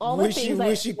wish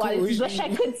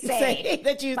I could say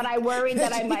that but I worry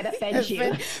that I might offend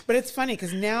you. But it's funny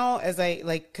because now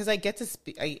because I get to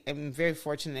speak, I'm very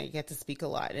fortunate I get to speak a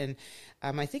lot. And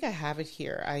I think I have it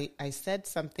here. I said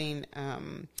something,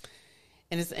 and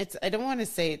it's I don't want to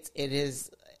say it is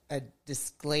a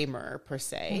disclaimer per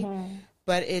se,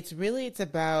 but it's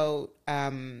about,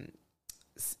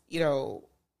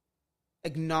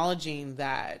 acknowledging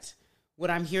that what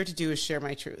I'm here to do is share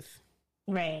my truth.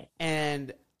 Right.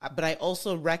 But I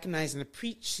also recognize and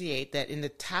appreciate that in the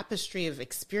tapestry of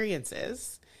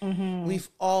experiences, we've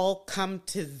all come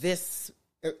to this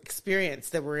experience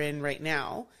that we're in right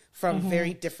now from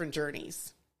very different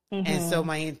journees. And so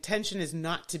my intention is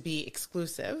not to be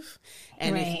exclusive.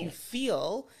 And if you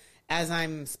feel, as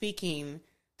I'm speaking,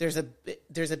 there's a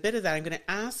bit of that, I'm going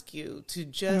to ask you to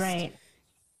just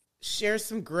share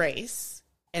some grace,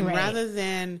 and rather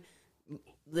than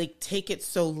like take it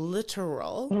so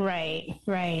literal,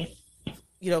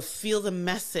 feel the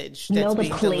message that's know the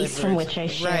being place delivered. From which I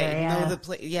share, know the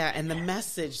place, and the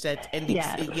message that, and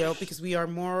because we are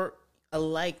more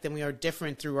alike than we are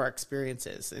different through our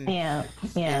experiences, and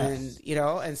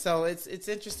and so it's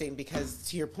interesting because,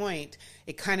 to your point,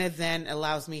 it kind of then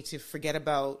allows me to forget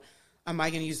about, am I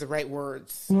going to use the right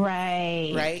words?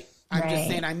 Right. I'm just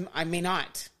saying I may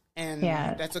not, and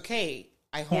that's okay.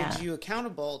 I hold you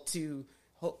accountable to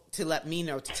let me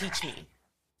know, to teach me.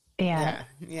 Yeah.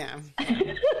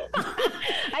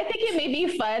 I think it may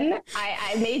be fun.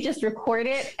 I may just record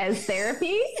it as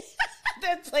therapy.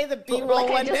 Then play the B-roll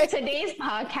one day. Today's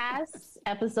podcast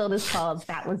episode is called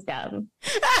 "That Was Dumb."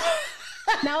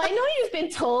 Now, I know you've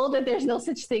been told that there's no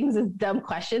such things as dumb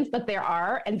questions, but there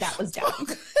are, and that was dumb.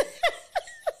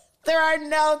 There are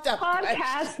no dumb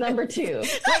podcast number 2.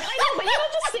 Like, I know, but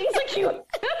just things like you.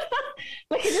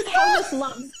 Like, it just has this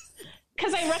long.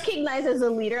 Because I recognize as a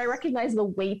leader, I recognize the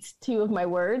weight too of my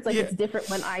words. Like it's different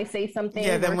when I say something.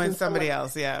 Yeah, than when somebody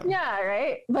else. Yeah. Yeah.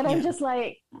 Right. But I'm just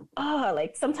like,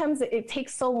 like sometimes it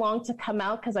takes so long to come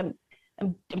out because I'm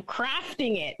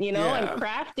crafting it. I'm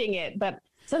crafting it. But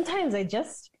sometimes I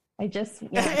just.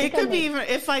 It could be even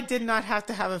if I did not have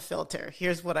to have a filter.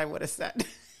 Here's what I would have said.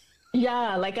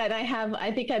 Yeah, like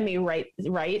I think I may write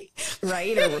or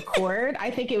record.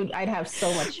 I think I'd have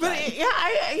so much fun. But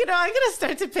I'm gonna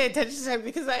start to pay attention to it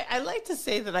because I like to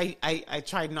say that I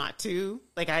try not to.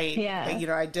 Like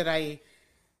anyway,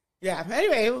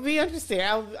 it will be interesting.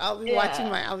 I'll be watching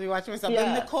myself.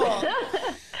 Yeah.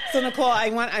 But Nicole, I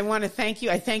want to thank you.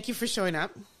 I thank you for showing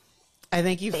up. I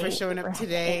thank you for showing up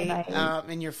today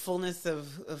in your fullness of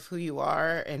who you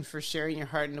are, and for sharing your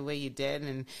heart in the way you did,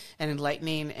 and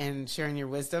enlightening and sharing your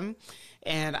wisdom.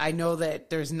 And I know that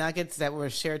there's nuggets that were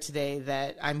shared today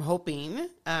that I'm hoping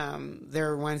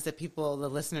there are ones that the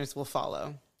listeners will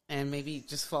follow. And maybe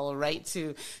just follow right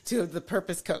to the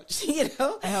purpose coach,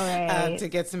 to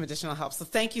get some additional help. So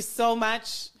thank you so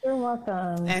much. You're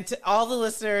welcome. And to all the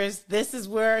listeners, this is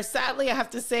where, sadly, I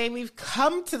have to say we've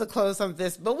come to the close of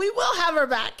this, but we will have her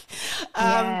back.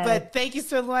 But thank you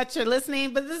so much for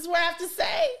listening. But this is where I have to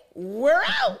say, we're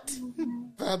out.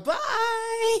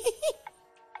 Bye-bye.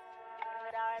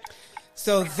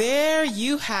 So there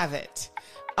you have it.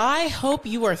 I hope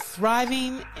you are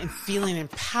thriving and feeling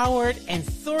empowered and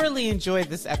thoroughly enjoyed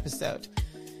this episode.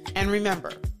 And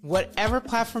remember, whatever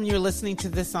platform you're listening to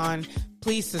this on,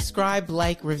 please subscribe,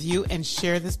 like, review, and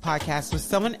share this podcast with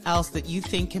someone else that you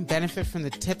think can benefit from the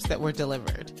tips that were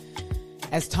delivered.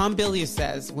 As Tom Bilyeu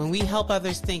says, when we help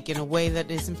others think in a way that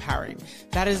is empowering,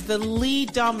 that is the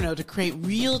lead domino to create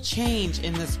real change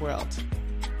in this world.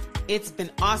 It's been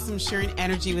awesome sharing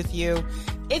energy with you.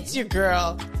 It's your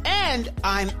girl, and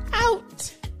I'm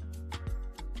out.